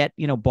there yet.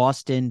 You know,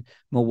 Boston,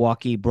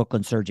 Milwaukee,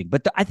 Brooklyn surging.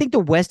 But I think the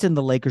West and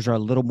the Lakers are a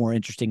little more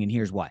interesting, and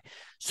here's why.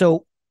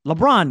 So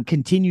LeBron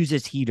continues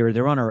his heater.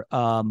 They're on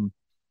a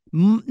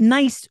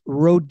nice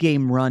road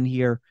game run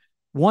here.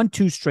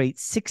 1-2 straight,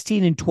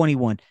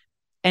 16-21.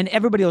 And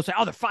everybody will say,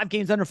 oh, they're 5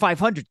 games under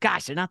 500.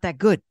 Gosh, they're not that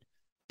good.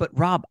 But,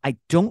 Rob, I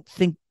don't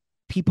think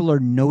people are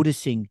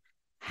noticing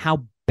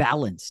how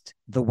balanced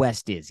the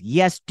West is.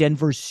 Yes,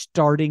 Denver's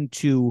starting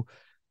to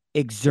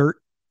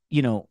exert,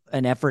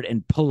 an effort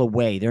and pull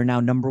away. They're now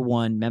number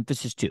 1.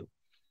 Memphis is 2.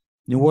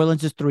 New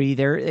Orleans is 3.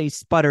 They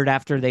sputtered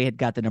after they had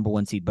got the number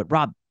 1 seed. But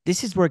Rob,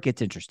 this is where it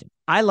gets interesting.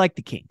 I like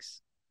the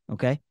Kings.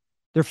 Okay.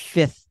 They're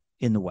 5th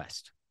in the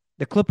West.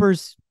 The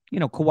Clippers,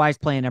 Kawhi's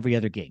playing every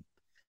other game.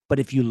 But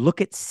if you look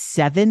at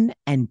 7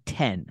 and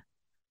 10,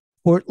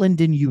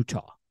 Portland and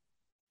Utah,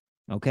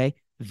 okay,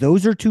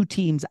 those are 2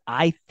 teams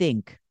I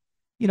think,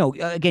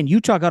 again,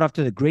 Utah got off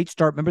to the great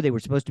start. Remember, they were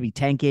supposed to be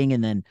tanking,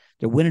 and then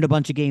they're winning a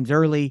bunch of games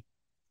early.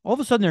 All of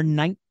a sudden, they're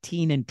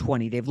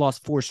 19-20. They've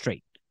lost 4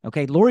 straight.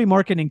 Okay, Lauri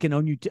Markkanen can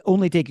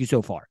only take you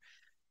so far.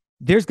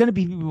 There's going to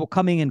be people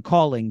coming and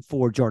calling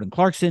for Jordan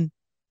Clarkson,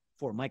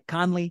 for Mike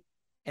Conley.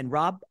 And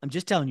Rob, I'm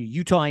just telling you,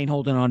 Utah ain't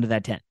holding on to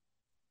that 10.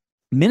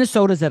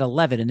 Minnesota's at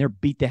 11, and they're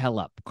beat the hell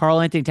up.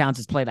 Karl Anthony Towns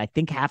has played, I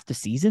think, half the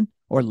season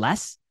or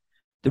less.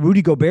 The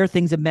Rudy Gobert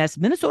thing's a mess.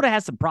 Minnesota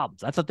has some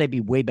problems. I thought they'd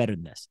be way better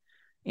than this.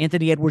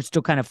 Anthony Edwards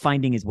still kind of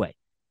finding his way.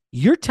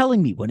 You're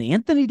telling me when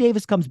Anthony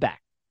Davis comes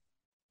back,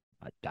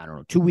 I don't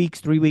know, 2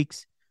 weeks, 3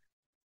 weeks,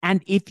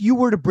 and if you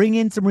were to bring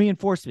in some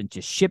reinforcement,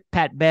 just ship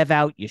Pat Bev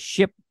out, you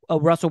ship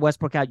Russell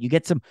Westbrook out, you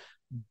get some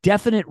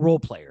definite role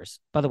players.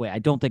 By the way, I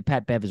don't think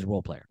Pat Bev is a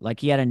role player. Like,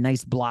 he had a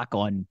nice block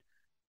on,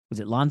 was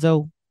it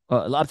Lonzo?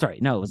 I'm sorry.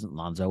 No, it wasn't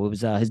Lonzo. It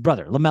was his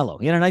brother, LaMelo.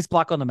 He had a nice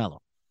block on LaMelo.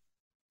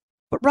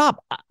 But Rob,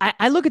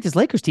 I look at this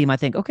Lakers team. I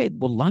think, okay,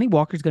 well, Lonnie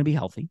Walker's going to be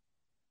healthy.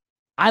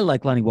 I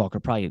like Lonnie Walker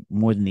probably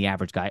more than the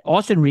average guy.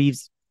 Austin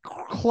Reeves,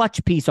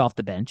 clutch piece off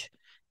the bench.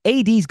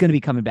 AD's going to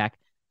be coming back.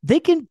 They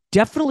can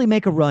definitely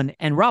make a run.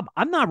 And Rob,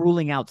 I'm not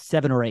ruling out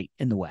 7 or 8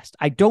 in the West.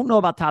 I don't know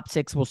about top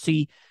 6. We'll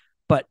see.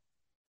 But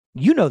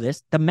you know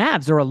this. The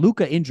Mavs are a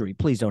Luka injury.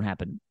 Please don't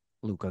happen,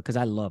 Luka, because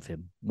I love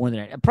him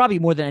probably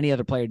more than any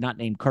other player not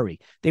named Curry.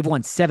 They've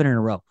won 7 in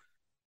a row.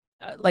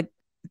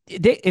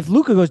 If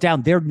Luka goes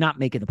down, they're not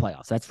making the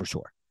playoffs. That's for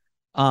sure.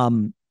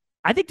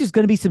 I think there's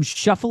going to be some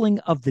shuffling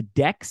of the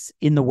decks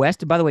in the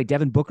West. And by the way,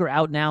 Devin Booker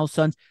out now,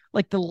 Suns.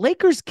 Like, the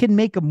Lakers can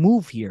make a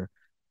move here.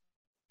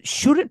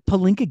 Shouldn't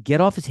Pelinka get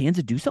off his hands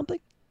and do something?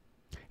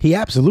 He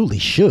absolutely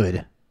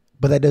should,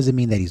 but that doesn't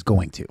mean that he's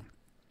going to.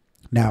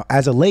 Now,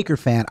 as a Laker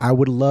fan, I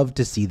would love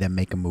to see them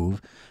make a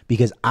move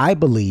because I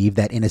believe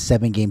that in a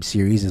 7-game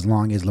series, as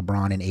long as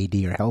LeBron and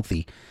AD are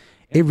healthy,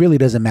 it really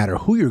doesn't matter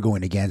who you're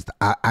going against.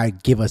 I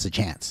give us a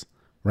chance,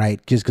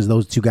 right? Just because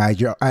those two guys,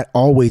 you're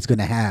always going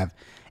to have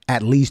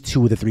at least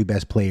 2 of the 3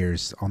 best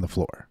players on the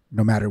floor,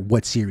 no matter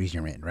what series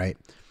you're in, right?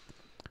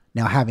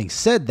 Now, having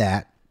said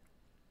that,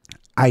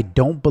 I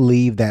don't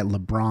believe that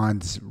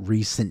LeBron's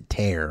recent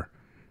tear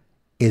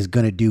is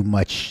going to do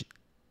much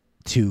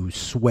to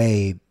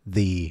sway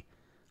the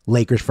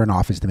Lakers front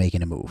office to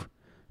making a move,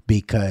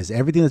 because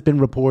everything that's been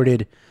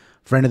reported,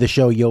 friend of the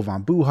show,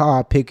 Jovan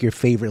Buha, pick your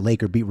favorite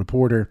Laker beat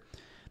reporter,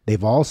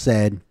 they've all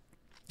said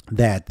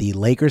that the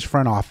Lakers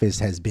front office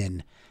has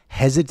been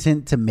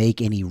hesitant to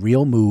make any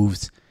real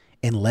moves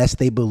unless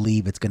they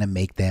believe it's going to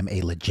make them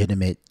a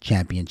legitimate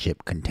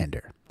championship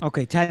contender.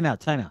 Okay, time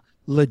out.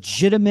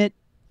 Legitimate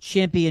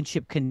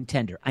championship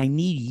contender. I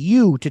need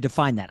you to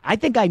define that. I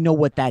think I know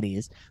what that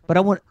is, but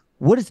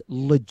what is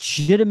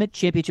legitimate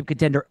championship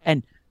contender?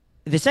 And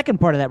the second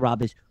part of that,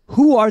 Rob, is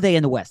who are they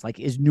in the West? Like,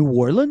 is New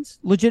Orleans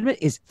legitimate?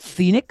 Is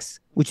Phoenix,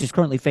 which is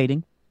currently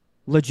fading,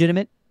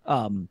 legitimate?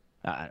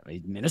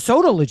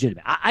 Minnesota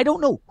legitimate? I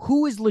don't know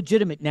who is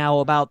legitimate now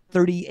about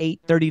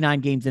 38, 39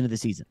 games into the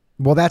season.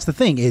 Well, that's the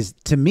thing is,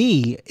 to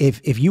me,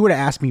 if you were to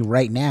ask me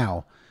right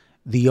now,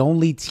 the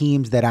only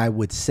teams that I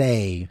would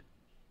say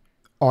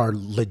are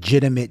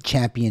legitimate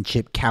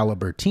championship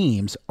caliber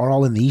teams are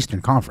all in the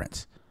Eastern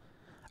Conference.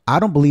 I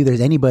don't believe there's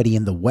anybody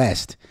in the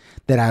West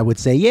that I would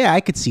say, yeah,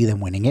 I could see them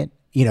winning it.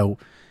 You know,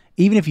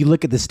 even if you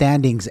look at the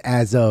standings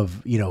as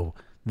of,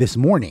 this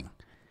morning,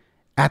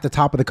 at the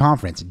top of the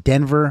conference,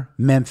 Denver,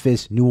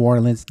 Memphis, New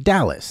Orleans,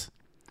 Dallas.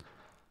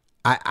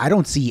 I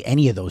don't see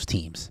any of those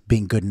teams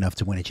being good enough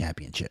to win a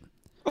championship.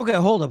 Okay,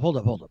 hold up.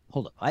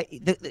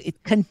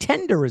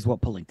 Contender is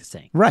what Pelinka's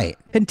saying. Right.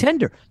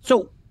 Contender.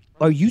 So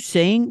are you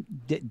saying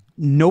that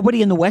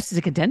nobody in the West is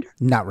a contender?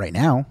 Not right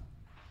now.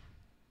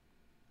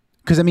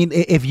 Because, I mean,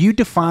 if you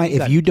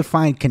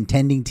define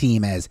contending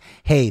team as,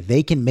 hey,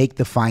 they can make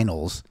the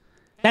finals.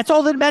 That's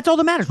all that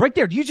matters right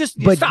there.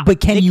 Stop. But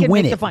can you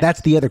win it?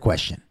 That's the other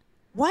question.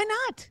 Why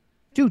not?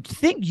 Dude,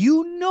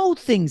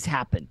 things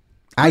happen.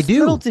 I do.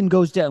 Middleton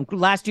goes down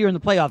last year in the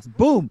playoffs.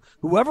 Boom.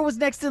 Whoever was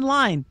next in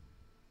line,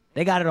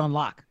 they got it on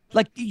lock.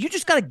 Like, you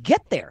just got to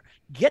get there.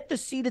 Get the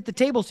seat at the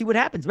table, see what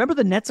happens. Remember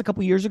the Nets a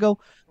couple years ago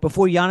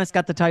before Giannis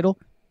got the title?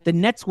 The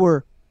Nets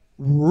were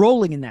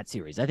rolling in that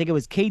series. I think it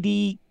was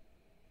KD,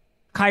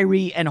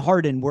 Kyrie, and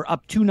Harden were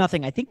up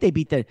 2-0. I think they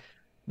beat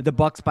the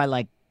Bucks by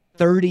like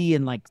 30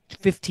 and like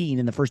 15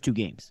 in the first 2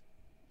 games.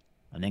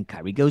 And then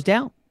Kyrie goes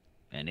down,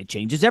 and it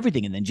changes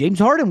everything. And then James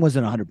Harden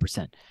wasn't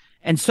 100%.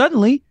 And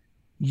suddenly,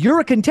 you're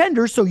a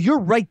contender, so you're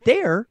right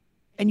there,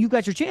 and you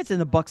got your chance, and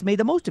the Bucks made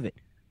the most of it.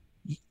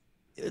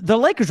 The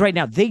Lakers right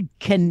now,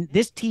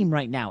 this team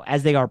right now,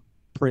 as they are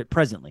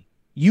presently,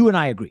 you and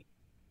I agree,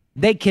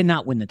 they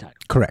cannot win the title.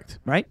 Correct.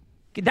 Right?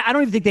 I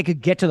don't even think they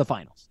could get to the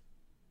finals.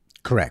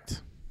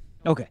 Correct.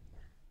 Okay.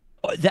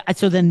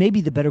 So then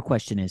maybe the better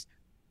question is,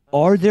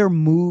 are there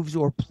moves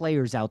or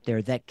players out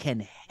there that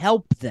can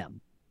help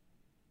them?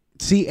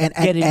 See, and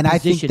I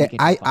think that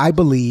I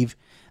believe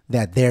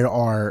that there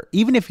are,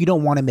 even if you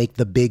don't want to make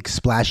the big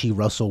splashy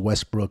Russell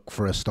Westbrook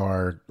for a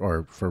star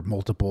or for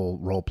multiple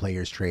role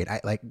players trade,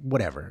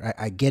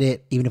 I get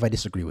it, even if I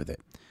disagree with it.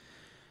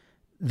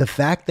 The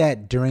fact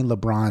that during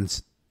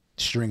LeBron's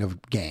string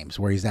of games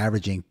where he's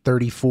averaging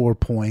 34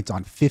 points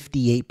on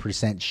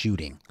 58%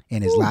 shooting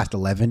in his last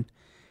 11,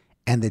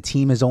 and the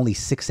team is only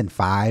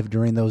 6-5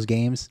 during those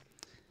games,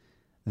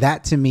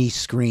 that to me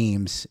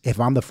screams,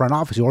 if I'm the front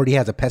office who already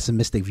has a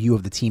pessimistic view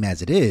of the team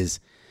as it is,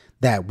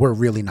 that we're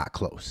really not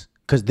close.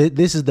 Because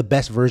this is the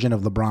best version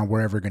of LeBron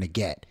we're ever going to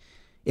get.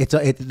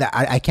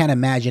 I can't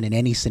imagine in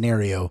any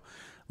scenario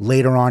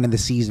later on in the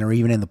season or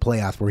even in the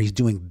playoffs where he's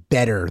doing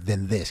better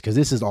than this. Because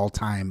this is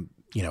all-time,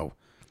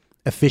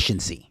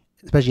 efficiency,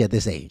 especially at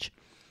this age.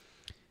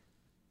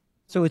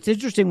 So it's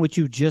interesting what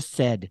you just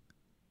said,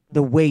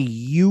 the way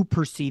you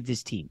perceive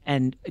this team.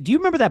 And do you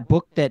remember that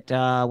book that,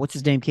 what's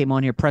his name, came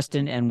on here,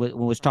 Preston, and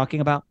was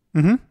talking about?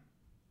 Mm-hmm.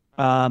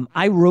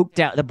 I wrote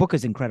down, the book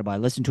is incredible. I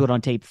listened to it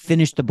on tape,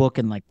 finished the book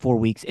in like 4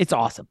 weeks. It's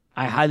awesome.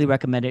 I highly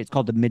recommend it. It's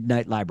called The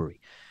Midnight Library.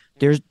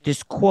 There's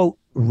this quote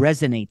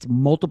resonates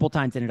multiple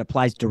times, and it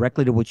applies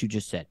directly to what you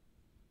just said.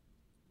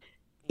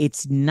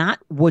 It's not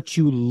what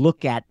you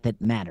look at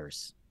that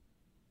matters.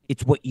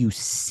 It's what you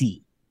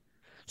see.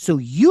 So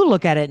you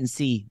look at it and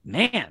see,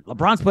 man,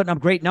 LeBron's putting up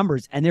great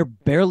numbers, and they're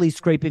barely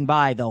scraping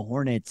by the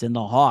Hornets and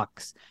the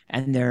Hawks,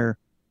 and they're,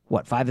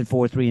 5-4,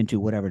 3-2,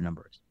 whatever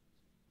number is.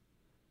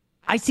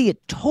 I see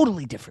it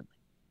totally differently.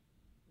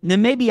 And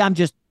then maybe I'm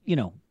just,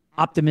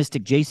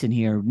 optimistic Jason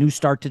here, new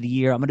start to the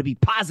year. I'm going to be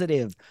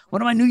positive.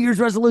 One of my New Year's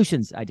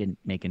resolutions. I didn't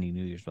make any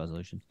New Year's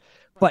resolutions.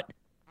 But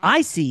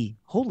I see,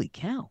 holy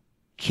cow.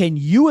 Can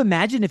you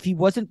imagine if he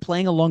wasn't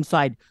playing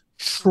alongside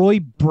Troy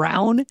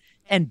Brown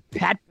and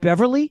Pat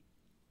Beverly?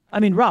 I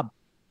mean, Rob,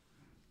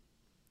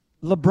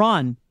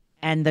 LeBron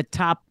and the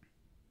top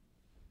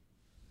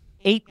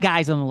 8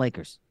 guys on the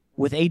Lakers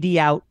with AD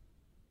out.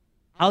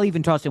 I'll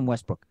even toss in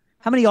Westbrook.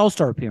 How many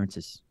All-Star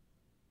appearances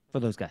for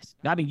those guys?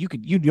 I mean,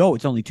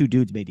 it's only 2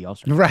 dudes made the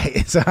All-Star.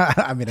 Right. So,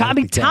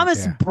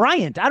 Thomas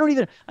Bryant. I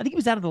think he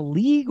was out of the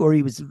league or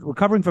he was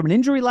recovering from an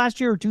injury last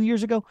year or 2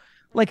 years ago.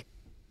 Like,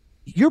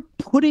 you're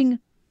putting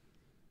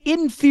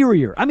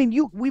inferior. I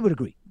mean, we would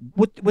agree.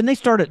 When they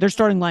started their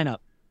starting lineup,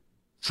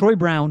 Troy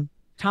Brown,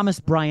 Thomas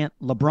Bryant,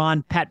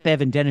 LeBron, Pat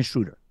Bev, and Dennis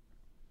Schroeder.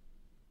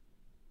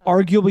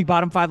 Arguably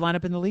bottom 5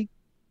 lineup in the league?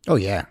 Oh,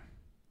 yeah.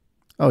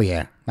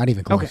 Not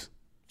even close. Okay.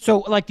 So,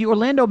 like the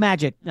Orlando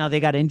Magic, now they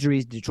got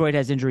injuries. Detroit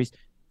has injuries.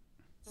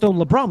 So,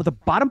 LeBron with a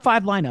bottom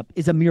 5 lineup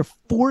is a mere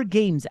 4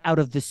 games out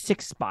of the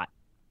 6th spot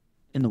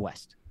in the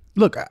West.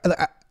 Look,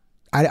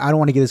 I don't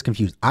want to get this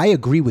confused. I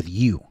agree with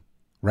you,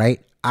 right?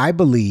 I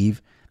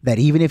believe that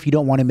even if you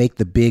don't want to make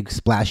the big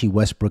splashy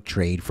Westbrook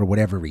trade for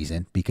whatever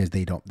reason, because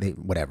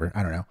whatever,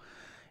 I don't know.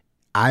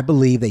 I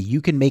believe that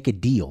you can make a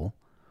deal,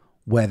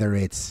 whether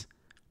it's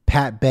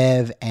Pat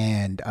Bev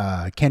and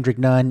Kendrick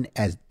Nunn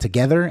as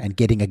together and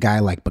getting a guy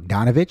like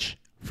Bogdanovich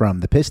from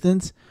the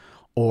Pistons,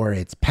 or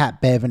it's Pat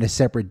Bev in a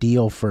separate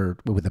deal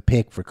with a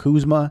pick for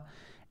Kuzma,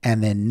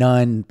 and then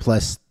Nunn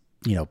plus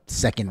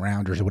second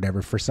rounders or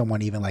whatever for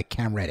someone even like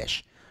Cam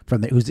Reddish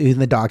who's in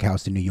the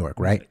doghouse in New York,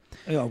 right?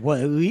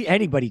 Well,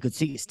 anybody could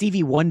see.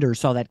 Stevie Wonder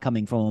saw that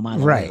coming from a mile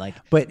right. away. Like,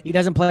 but he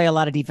doesn't play a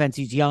lot of defense.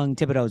 He's young.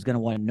 Thibodeau is going to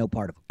want no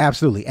part of it.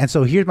 Absolutely. And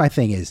so here's my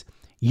thing is,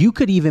 you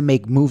could even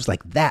make moves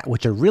like that,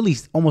 which are really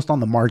almost on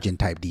the margin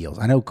type deals.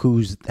 I know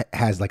Kuz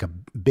has like a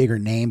bigger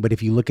name, but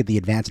if you look at the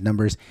advanced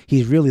numbers,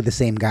 he's really the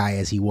same guy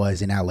as he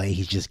was in LA.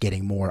 He's just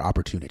getting more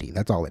opportunity.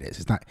 That's all it is.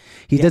 It's not.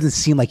 He doesn't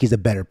seem like he's a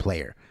better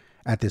player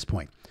at this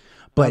point.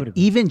 But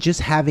even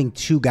just having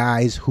 2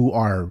 guys who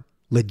are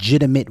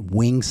legitimate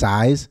wing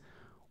size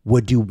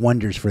would do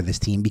wonders for this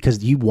team,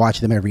 because you watch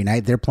them every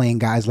night. They're playing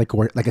guys like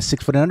a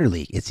 6 foot under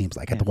league. It seems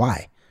like at the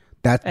Y.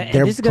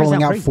 They're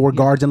pulling out 4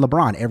 guards and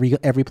LeBron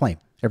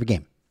every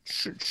game.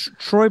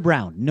 Troy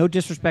Brown, no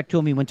disrespect to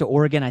him. He went to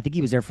Oregon. I think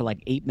he was there for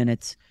like 8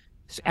 minutes,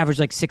 averaged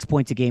like 6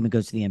 points a game and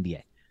goes to the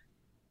NBA.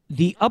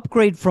 The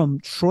upgrade from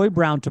Troy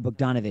Brown to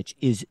Bogdanovich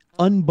is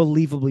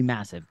unbelievably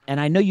massive. And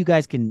I know you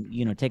guys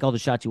can, take all the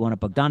shots you want at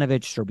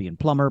Bogdanovich, Serbian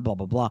plumber, blah,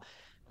 blah, blah.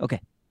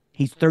 Okay.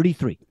 He's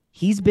 33.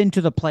 He's been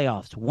to the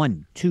playoffs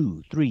 1,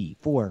 2, 3,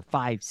 4,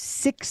 5,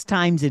 6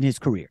 times in his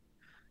career.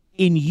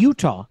 In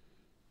Utah,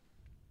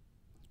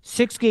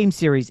 6-game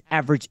series,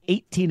 averaged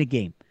 18 a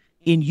game.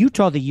 In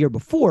Utah the year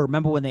before,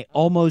 remember when they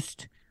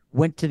almost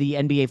went to the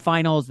NBA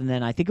Finals, and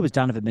then I think it was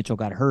Donovan Mitchell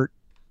got hurt.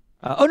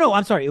 It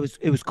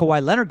was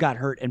Kawhi Leonard got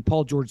hurt, and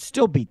Paul George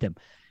still beat them.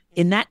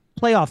 In that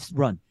playoffs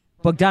run,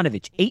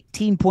 Bogdanovich,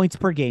 18 points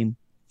per game,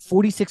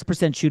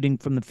 46% shooting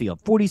from the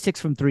field, 46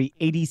 from 3,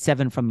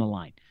 87 from the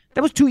line.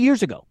 That was 2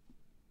 years ago.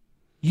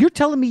 You're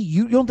telling me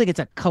you don't think it's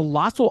a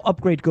colossal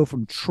upgrade to go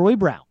from Troy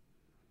Brown,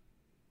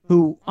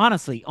 who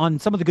honestly on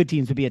some of the good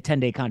teams would be a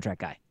 10-day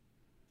contract guy,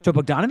 to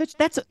Bogdanovich?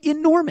 That's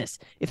enormous.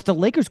 If the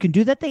Lakers can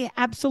do that, they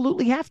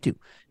absolutely have to.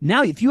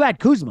 Now, if you add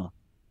Kuzma,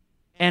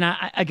 and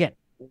again,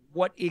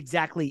 what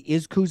exactly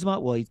is Kuzma?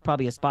 Well, he's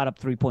probably a spot-up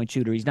 3-point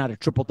shooter. He's not a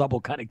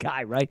triple-double kind of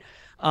guy, right?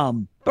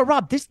 But,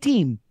 Rob, this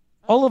team,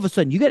 all of a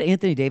sudden, you got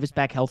Anthony Davis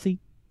back healthy.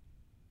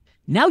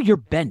 Now your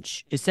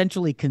bench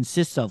essentially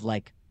consists of,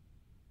 like,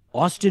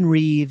 Austin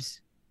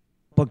Reeves,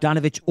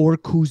 Bogdanovich or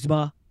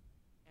Kuzma,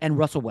 and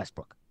Russell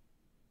Westbrook.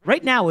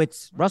 Right now,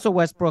 it's Russell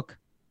Westbrook,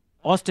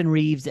 Austin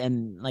Reeves,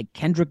 and, like,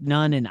 Kendrick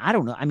Nunn, and I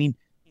don't know. I mean,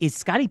 is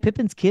Scottie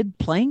Pippen's kid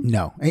playing?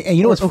 No. And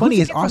you know what's funny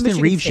is Austin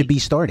Reeves should be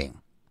starting.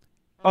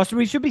 Austin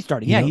Reeves should be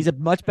starting. Yeah, he's a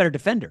much better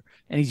defender,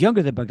 and he's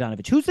younger than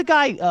Bogdanovich. Who's the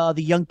guy,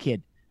 the young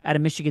kid out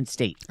of Michigan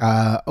State?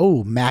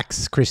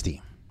 Max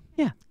Christie.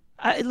 Yeah.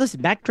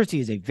 Listen, Max Christie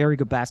is a very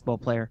good basketball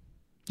player.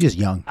 Just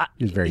young.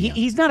 He's very young.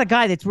 He's not a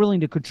guy that's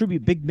willing to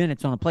contribute big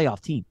minutes on a playoff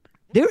team.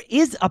 There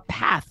is a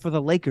path for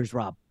the Lakers,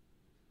 Rob,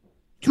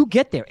 to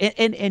get there.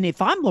 And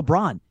if I'm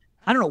LeBron,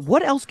 I don't know,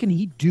 what else can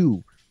he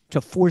do to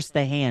force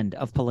the hand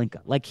of Pelinka?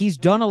 Like, he's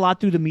done a lot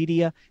through the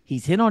media.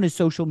 He's hit on his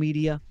social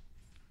media.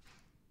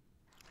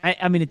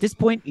 I mean, at this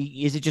point,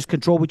 is it just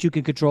control what you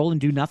can control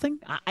and do nothing?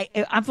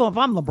 If I'm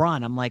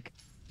LeBron, I'm like,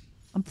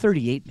 I'm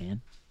 38,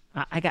 man.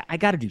 I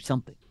got to do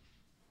something.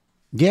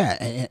 Yeah,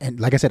 and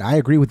like I said, I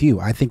agree with you.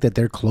 I think that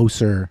they're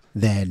closer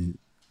than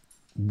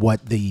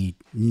what the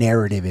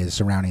narrative is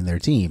surrounding their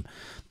team.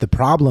 The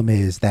problem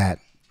is that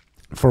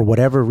for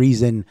whatever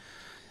reason,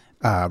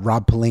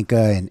 Rob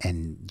Pelinka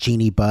and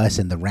Jeannie Buss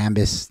and the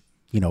Rambis,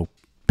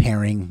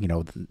 pairing,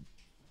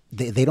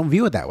 they don't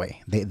view it that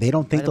way. They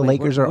don't think the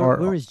Lakers are.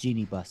 Where is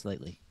Jeannie Buss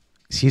lately?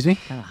 Excuse me?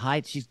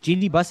 Kind of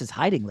Jeannie Buss is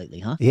hiding lately,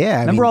 huh? Yeah.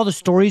 Remember all the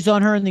stories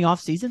on her in the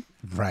offseason?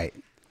 Right.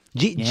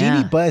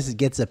 Jeannie Buss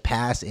gets a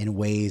pass in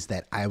ways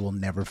that I will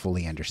never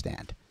fully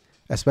understand,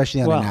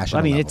 especially on a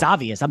national level. It's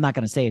obvious. I'm not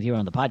going to say it here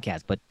on the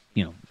podcast, but,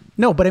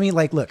 No, but I mean,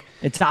 look.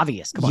 It's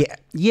obvious. Come on.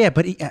 Yeah,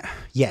 but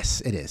yes,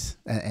 it is.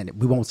 And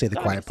we won't say the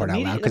quiet part out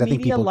loud because I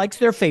think people likes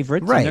their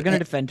favorites, right? And they're going to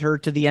defend her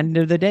to the end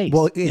of the day.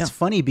 Well, it's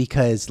funny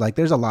because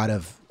there's a lot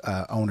of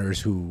owners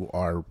who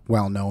are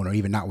well known or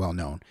even not well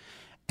known,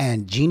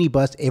 and Jeannie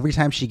Buss, every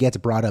time she gets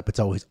brought up, it's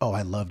always, "Oh,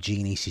 I love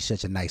Jeannie. She's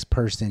such a nice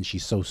person.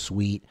 She's so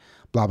sweet."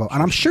 Blah blah.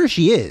 And I'm sure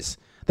she is.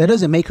 That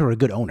doesn't make her a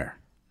good owner,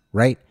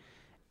 right?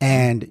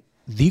 And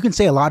you can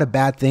say a lot of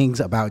bad things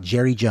about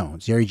Jerry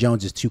Jones. Jerry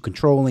Jones is too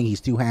controlling. He's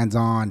too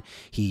hands-on.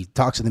 He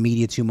talks to the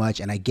media too much,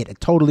 and I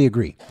totally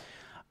agree.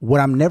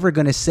 What I'm never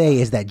going to say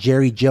is that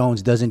Jerry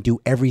Jones doesn't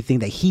do everything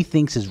that he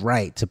thinks is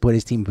right to put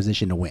his team in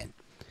position to win.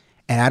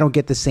 And I don't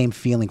get the same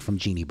feeling from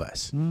Jeannie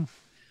Buss.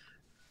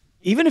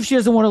 Even if she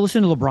doesn't want to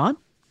listen to LeBron,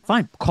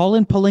 fine. Call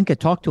in Pelinka,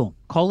 talk to him.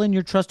 Call in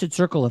your trusted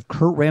circle of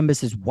Kurt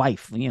Rambis'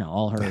 wife,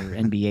 all her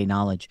NBA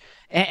knowledge.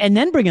 And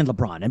then bring in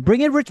LeBron and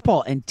bring in Rich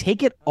Paul and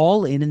take it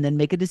all in and then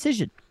make a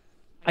decision.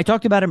 I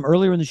talked about him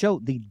earlier in the show.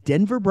 The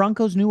Denver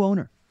Broncos' new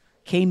owner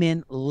came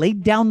in,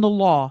 laid down the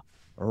law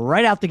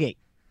right out the gate.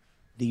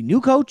 The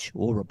new coach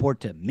will report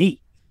to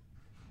me.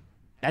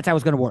 That's how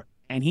it's going to work.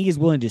 And he is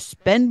willing to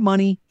spend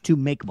money to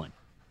make money.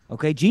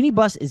 Okay? Jeannie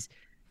Buss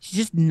she's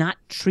just not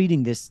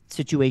treating this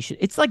situation.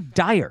 It's like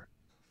Dyer.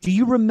 Do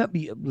you remember?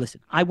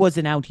 Listen, I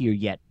wasn't out here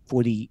yet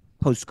for the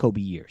post-Kobe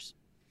years.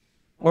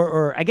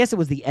 Or I guess it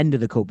was the end of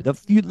the Kobe,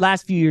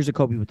 last few years of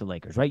Kobe with the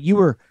Lakers, right? You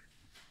were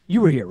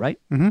here, right?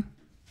 Mm-hmm.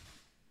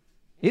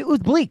 It was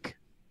bleak.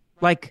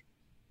 Like,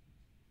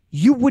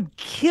 you would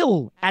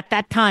kill at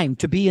that time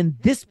to be in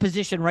this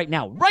position right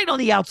now, right on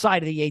the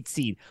outside of the 8th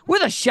seed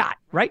with a shot,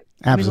 right?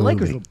 Absolutely. I mean,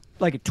 the Lakers were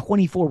like a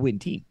 24-win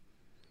team.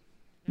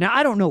 Now,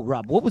 I don't know,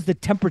 Rob, what was the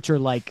temperature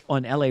like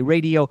on LA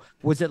radio?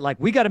 Was it like,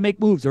 we got to make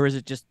moves, or is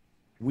it just,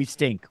 we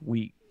stink,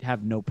 we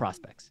have no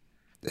prospects?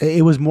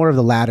 It was more of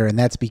the latter, and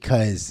that's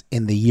because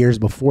in the years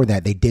before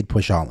that, they did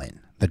push all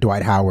in. The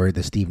Dwight Howard,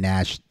 the Steve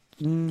Nash,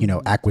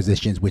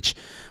 acquisitions, which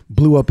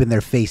blew up in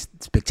their face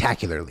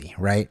spectacularly,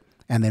 right?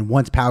 And then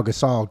once Pau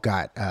Gasol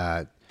got,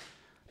 I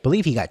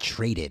believe he got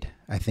traded,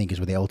 I think is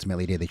what they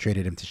ultimately did. They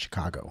traded him to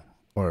Chicago.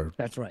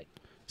 That's right.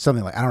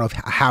 Something like, I don't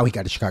know how he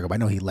got to Chicago, but I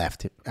know he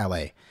left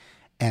LA.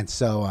 And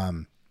so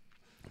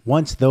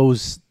once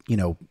those,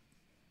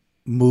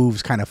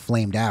 moves kind of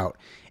flamed out,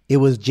 it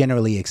was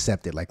generally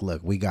accepted. Like,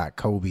 look, we got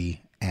Kobe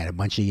and a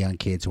bunch of young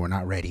kids who are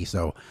not ready.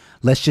 So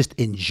let's just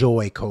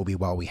enjoy Kobe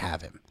while we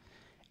have him.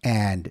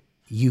 And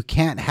you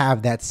can't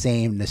have that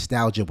same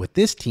nostalgia with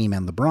this team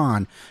and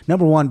LeBron.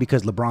 Number one,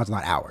 because LeBron's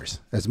not ours.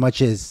 As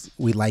much as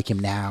we like him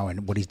now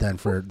and what he's done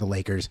for the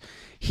Lakers,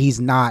 he's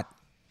not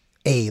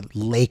a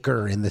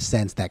Laker in the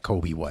sense that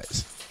Kobe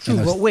was.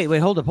 True, but wait,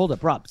 hold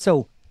up, Rob.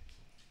 So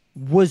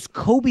was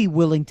Kobe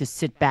willing to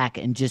sit back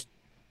and just,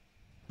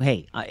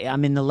 hey,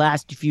 I'm in the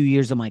last few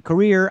years of my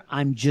career.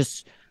 I'm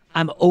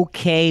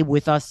okay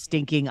with us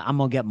stinking. I'm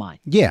going to get mine.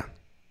 Yeah.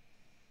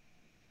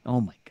 Oh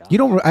my God.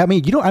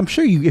 I'm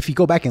sure if you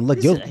go back and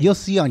look, you'll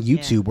see on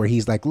YouTube where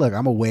he's like, look,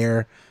 I'm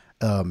aware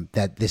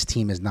that this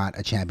team is not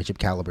a championship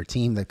caliber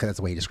team. That's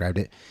the way he described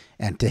it.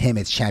 And to him,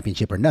 it's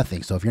championship or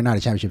nothing. So if you're not a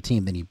championship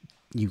team, then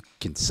you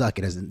can suck.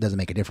 It doesn't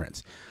make a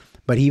difference.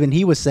 But even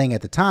he was saying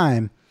at the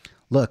time,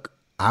 look,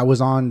 I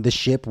was on the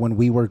ship when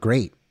we were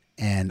great.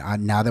 And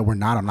now that we're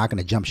not, I'm not going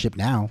to jump ship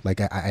now. Like,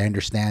 I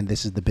understand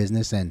this is the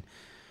business, and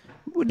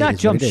not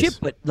jump ship,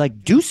 but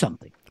like do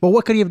something. Well,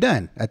 what could he have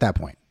done at that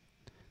point?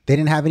 They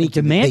didn't have any.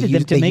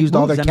 They used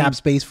all their cap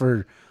space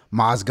for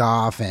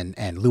Mozgov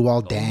and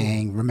Luol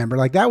Deng. Remember,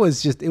 like that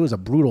was it was a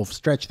brutal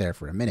stretch there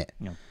for a minute.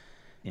 Yeah.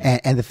 Yeah.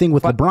 And the thing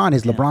with LeBron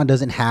is LeBron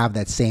doesn't have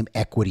that same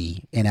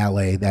equity in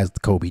LA as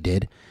Kobe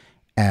did.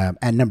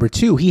 And number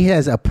two, he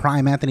has a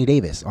prime Anthony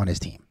Davis on his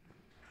team.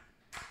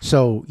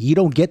 So you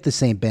don't get the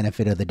same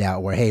benefit of the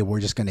doubt where, hey,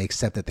 we're just going to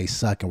accept that they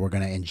suck and we're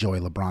going to enjoy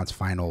LeBron's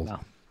final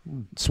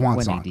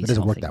swan song. It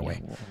doesn't work that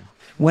way.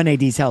 When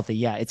AD's healthy,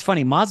 yeah. It's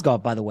funny.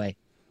 Mozgov, by the way,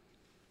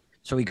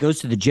 so he goes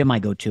to the gym I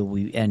go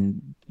to.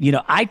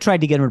 I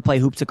tried to get him to play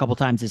hoops a couple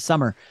times this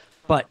summer,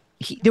 but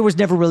there was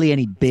never really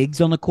any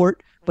bigs on the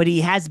court. But he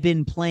has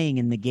been playing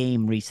in the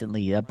game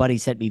recently. A buddy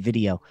sent me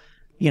video.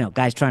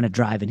 Guys trying to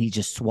drive, and he's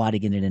just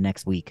swatting it in the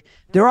next week.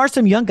 There are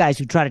some young guys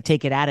who try to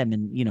take it at him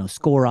and,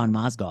 score on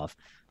Mozgov.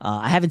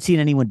 I haven't seen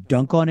anyone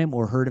dunk on him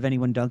or heard of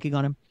anyone dunking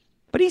on him.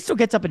 But he still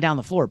gets up and down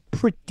the floor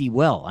pretty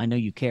well. I know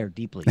you care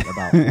deeply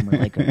about former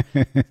Laker.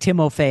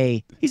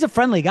 Timofey, he's a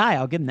friendly guy.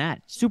 I'll give him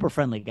that. Super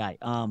friendly guy.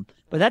 But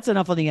that's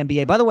enough on the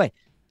NBA. By the way,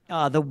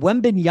 the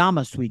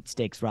Wembanyama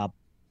sweepstakes, Rob,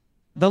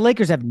 the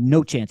Lakers have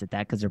no chance at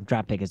that because their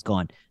draft pick is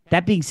gone.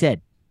 That being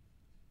said,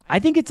 I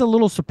think it's a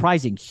little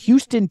surprising.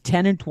 Houston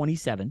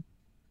 10-27.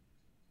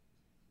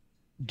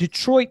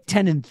 Detroit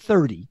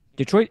 10-30.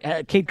 Detroit,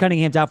 Cade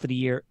Cunningham's out for the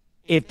year.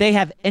 If they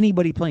have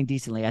anybody playing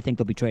decently, I think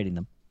they'll be trading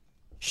them.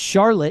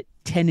 Charlotte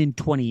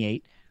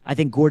 10-28. I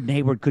think Gordon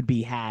Hayward could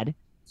be had,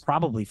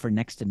 probably for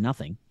next to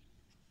nothing.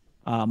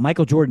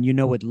 Michael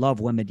Jordan, would love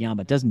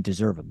Wembanyama. Doesn't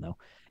deserve him though.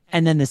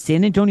 And then the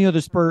San Antonio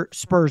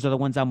Spurs are the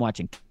ones I'm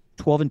watching.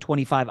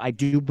 12-25. I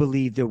do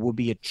believe there will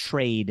be a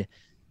trade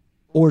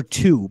or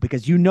two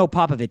because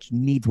Popovich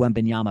needs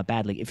Wembanyama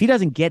badly. If he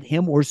doesn't get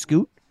him or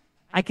Scoot,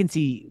 I can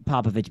see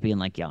Popovich being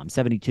like, I'm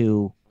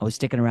 72. I was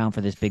sticking around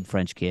for this big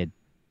French kid.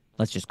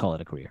 Let's just call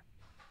it a career.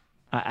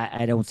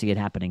 I don't see it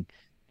happening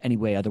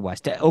anyway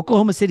otherwise.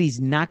 Oklahoma City's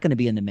not going to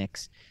be in the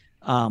mix.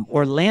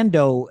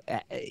 Orlando,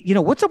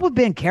 what's up with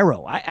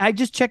Banchero? I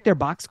just checked their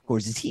box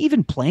scores. Is he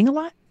even playing a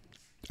lot?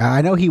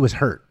 I know he was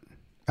hurt.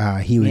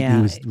 He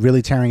was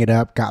really tearing it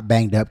up, got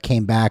banged up,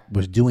 came back,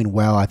 was doing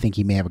well. I think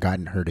he may have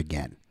gotten hurt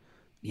again.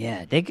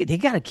 Yeah, they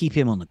got to keep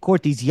him on the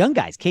court. These young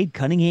guys, Cade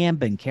Cunningham,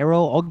 Banchero,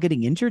 all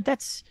getting injured.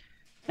 That's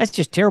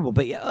just terrible.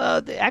 But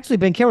actually,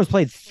 Banchero's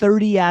played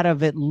 30 out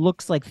of it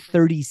looks like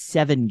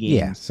 37 games.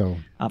 Yeah, so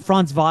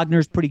Franz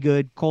Wagner's pretty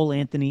good. Cole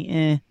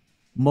Anthony,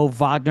 Mo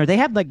Wagner. They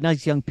have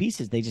nice young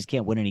pieces. They just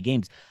can't win any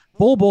games.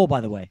 Bol,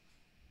 by the way,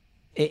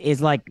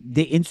 is like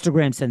the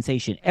Instagram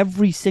sensation.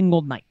 Every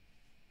single night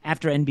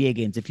after NBA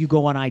games, if you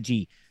go on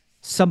IG,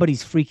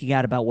 somebody's freaking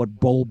out about what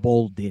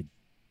Bol did.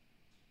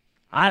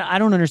 I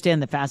don't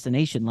understand the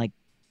fascination. Like,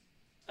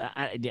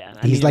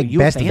 he's like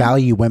best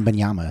value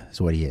Wembanyama is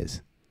what he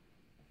is.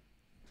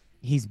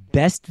 He's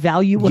best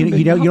value.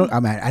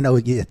 I know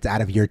it's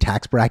out of your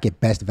tax bracket.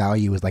 Best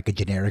value is like a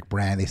generic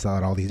brand. They sell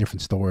at all these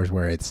different stores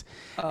where it's,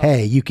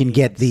 hey, you can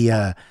get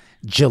the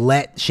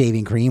Gillette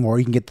shaving cream or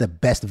you can get the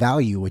best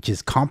value, which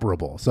is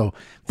comparable. So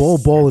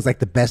Bol is like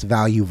the best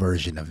value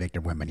version of Victor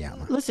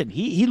Wembanyama. Listen,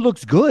 he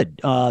looks good.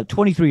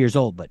 23 years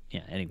old, but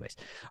yeah. Anyways,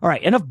 all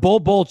right. Enough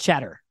Bol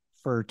chatter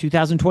for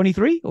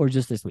 2023 or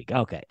just this week.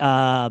 Okay.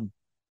 Yeah.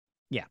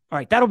 All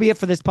right. That'll be it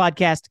for this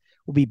podcast.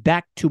 We'll be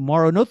back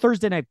tomorrow. No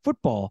Thursday night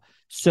football.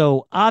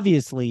 So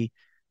obviously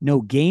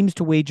no games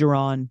to wager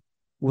on.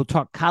 We'll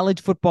talk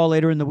college football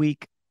later in the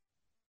week.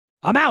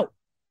 I'm out.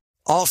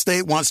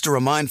 Allstate wants to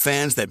remind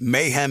fans that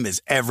mayhem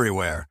is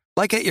everywhere.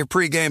 Like at your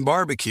pregame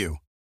barbecue.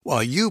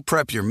 While you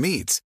prep your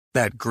meats,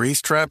 that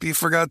grease trap you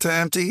forgot to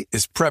empty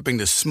is prepping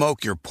to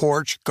smoke your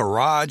porch,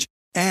 garage,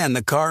 and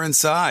the car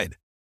inside.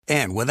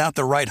 And without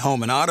the right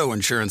home and auto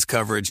insurance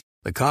coverage,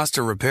 the cost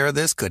to repair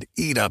this could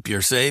eat up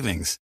your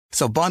savings.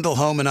 So bundle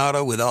home and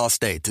auto with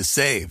Allstate to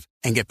save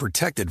and get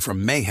protected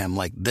from mayhem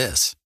like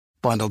this.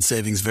 Bundled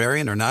savings vary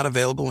and are not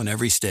available in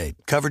every state.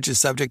 Coverage is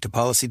subject to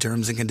policy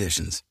terms and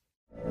conditions.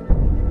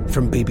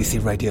 From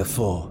BBC Radio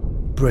 4,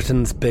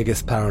 Britain's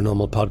biggest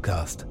paranormal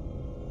podcast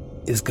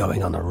is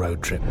going on a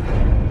road trip.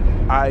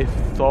 I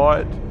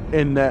thought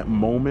in that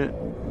moment,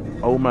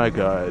 oh my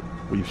God,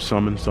 we've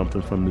summoned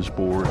something from this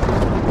board.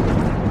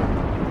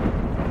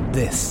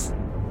 This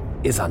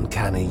is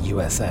Uncanny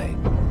USA.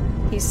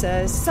 He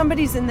says,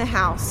 somebody's in the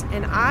house,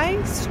 and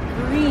I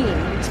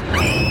screamed.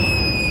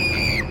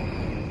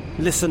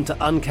 Listen to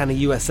Uncanny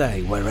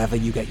USA wherever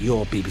you get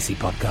your BBC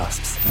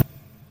podcasts,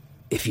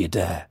 if you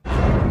dare.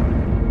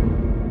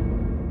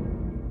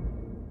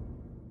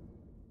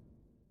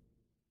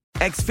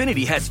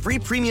 Xfinity has free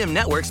premium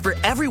networks for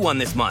everyone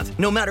this month,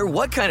 no matter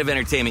what kind of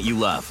entertainment you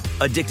love.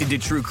 Addicted to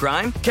true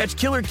crime? Catch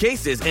killer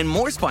cases and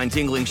more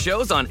spine-tingling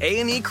shows on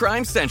A&E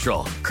Crime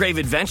Central. Crave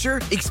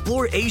adventure?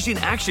 Explore Asian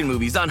action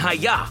movies on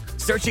Hi-YAH.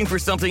 Searching for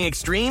something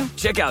extreme?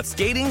 Check out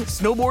skating,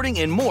 snowboarding,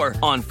 and more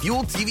on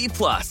Fuel TV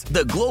Plus,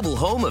 the global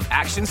home of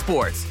action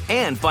sports.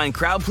 And find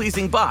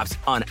crowd-pleasing bops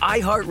on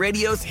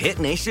iHeartRadio's Hit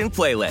Nation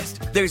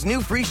playlist. There's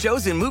new free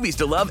shows and movies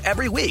to love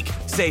every week.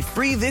 Say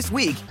free this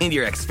week in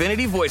your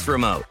Xfinity voice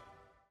remote.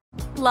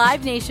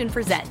 Live Nation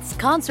presents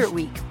Concert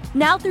Week.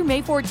 Now through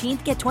May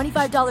 14th, get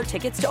 $25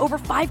 tickets to over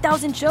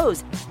 5,000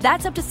 shows.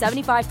 That's up to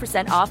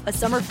 75% off a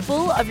summer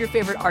full of your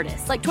favorite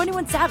artists like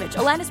 21 Savage,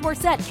 Alanis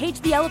Morissette,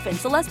 Cage the Elephant,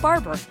 Celeste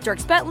Barber,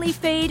 Dierks Bentley,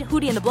 Fade,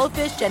 Hootie and the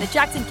Blowfish, Janet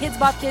Jackson, Kidz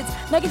Bop Kids,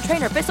 Meghan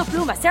Trainor, Peso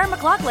Pluma, Sarah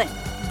McLachlan.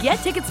 Get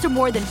tickets to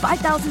more than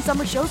 5,000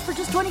 summer shows for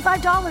just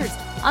 $25.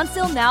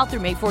 Until now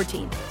through May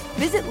 14th.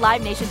 Visit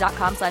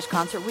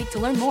LiveNation.com/Concert Week to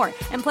learn more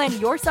and plan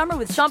your summer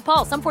with Sean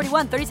Paul, Sum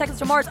 41, 30 Seconds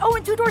to Mars,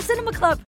 and Two Door Cinema Club.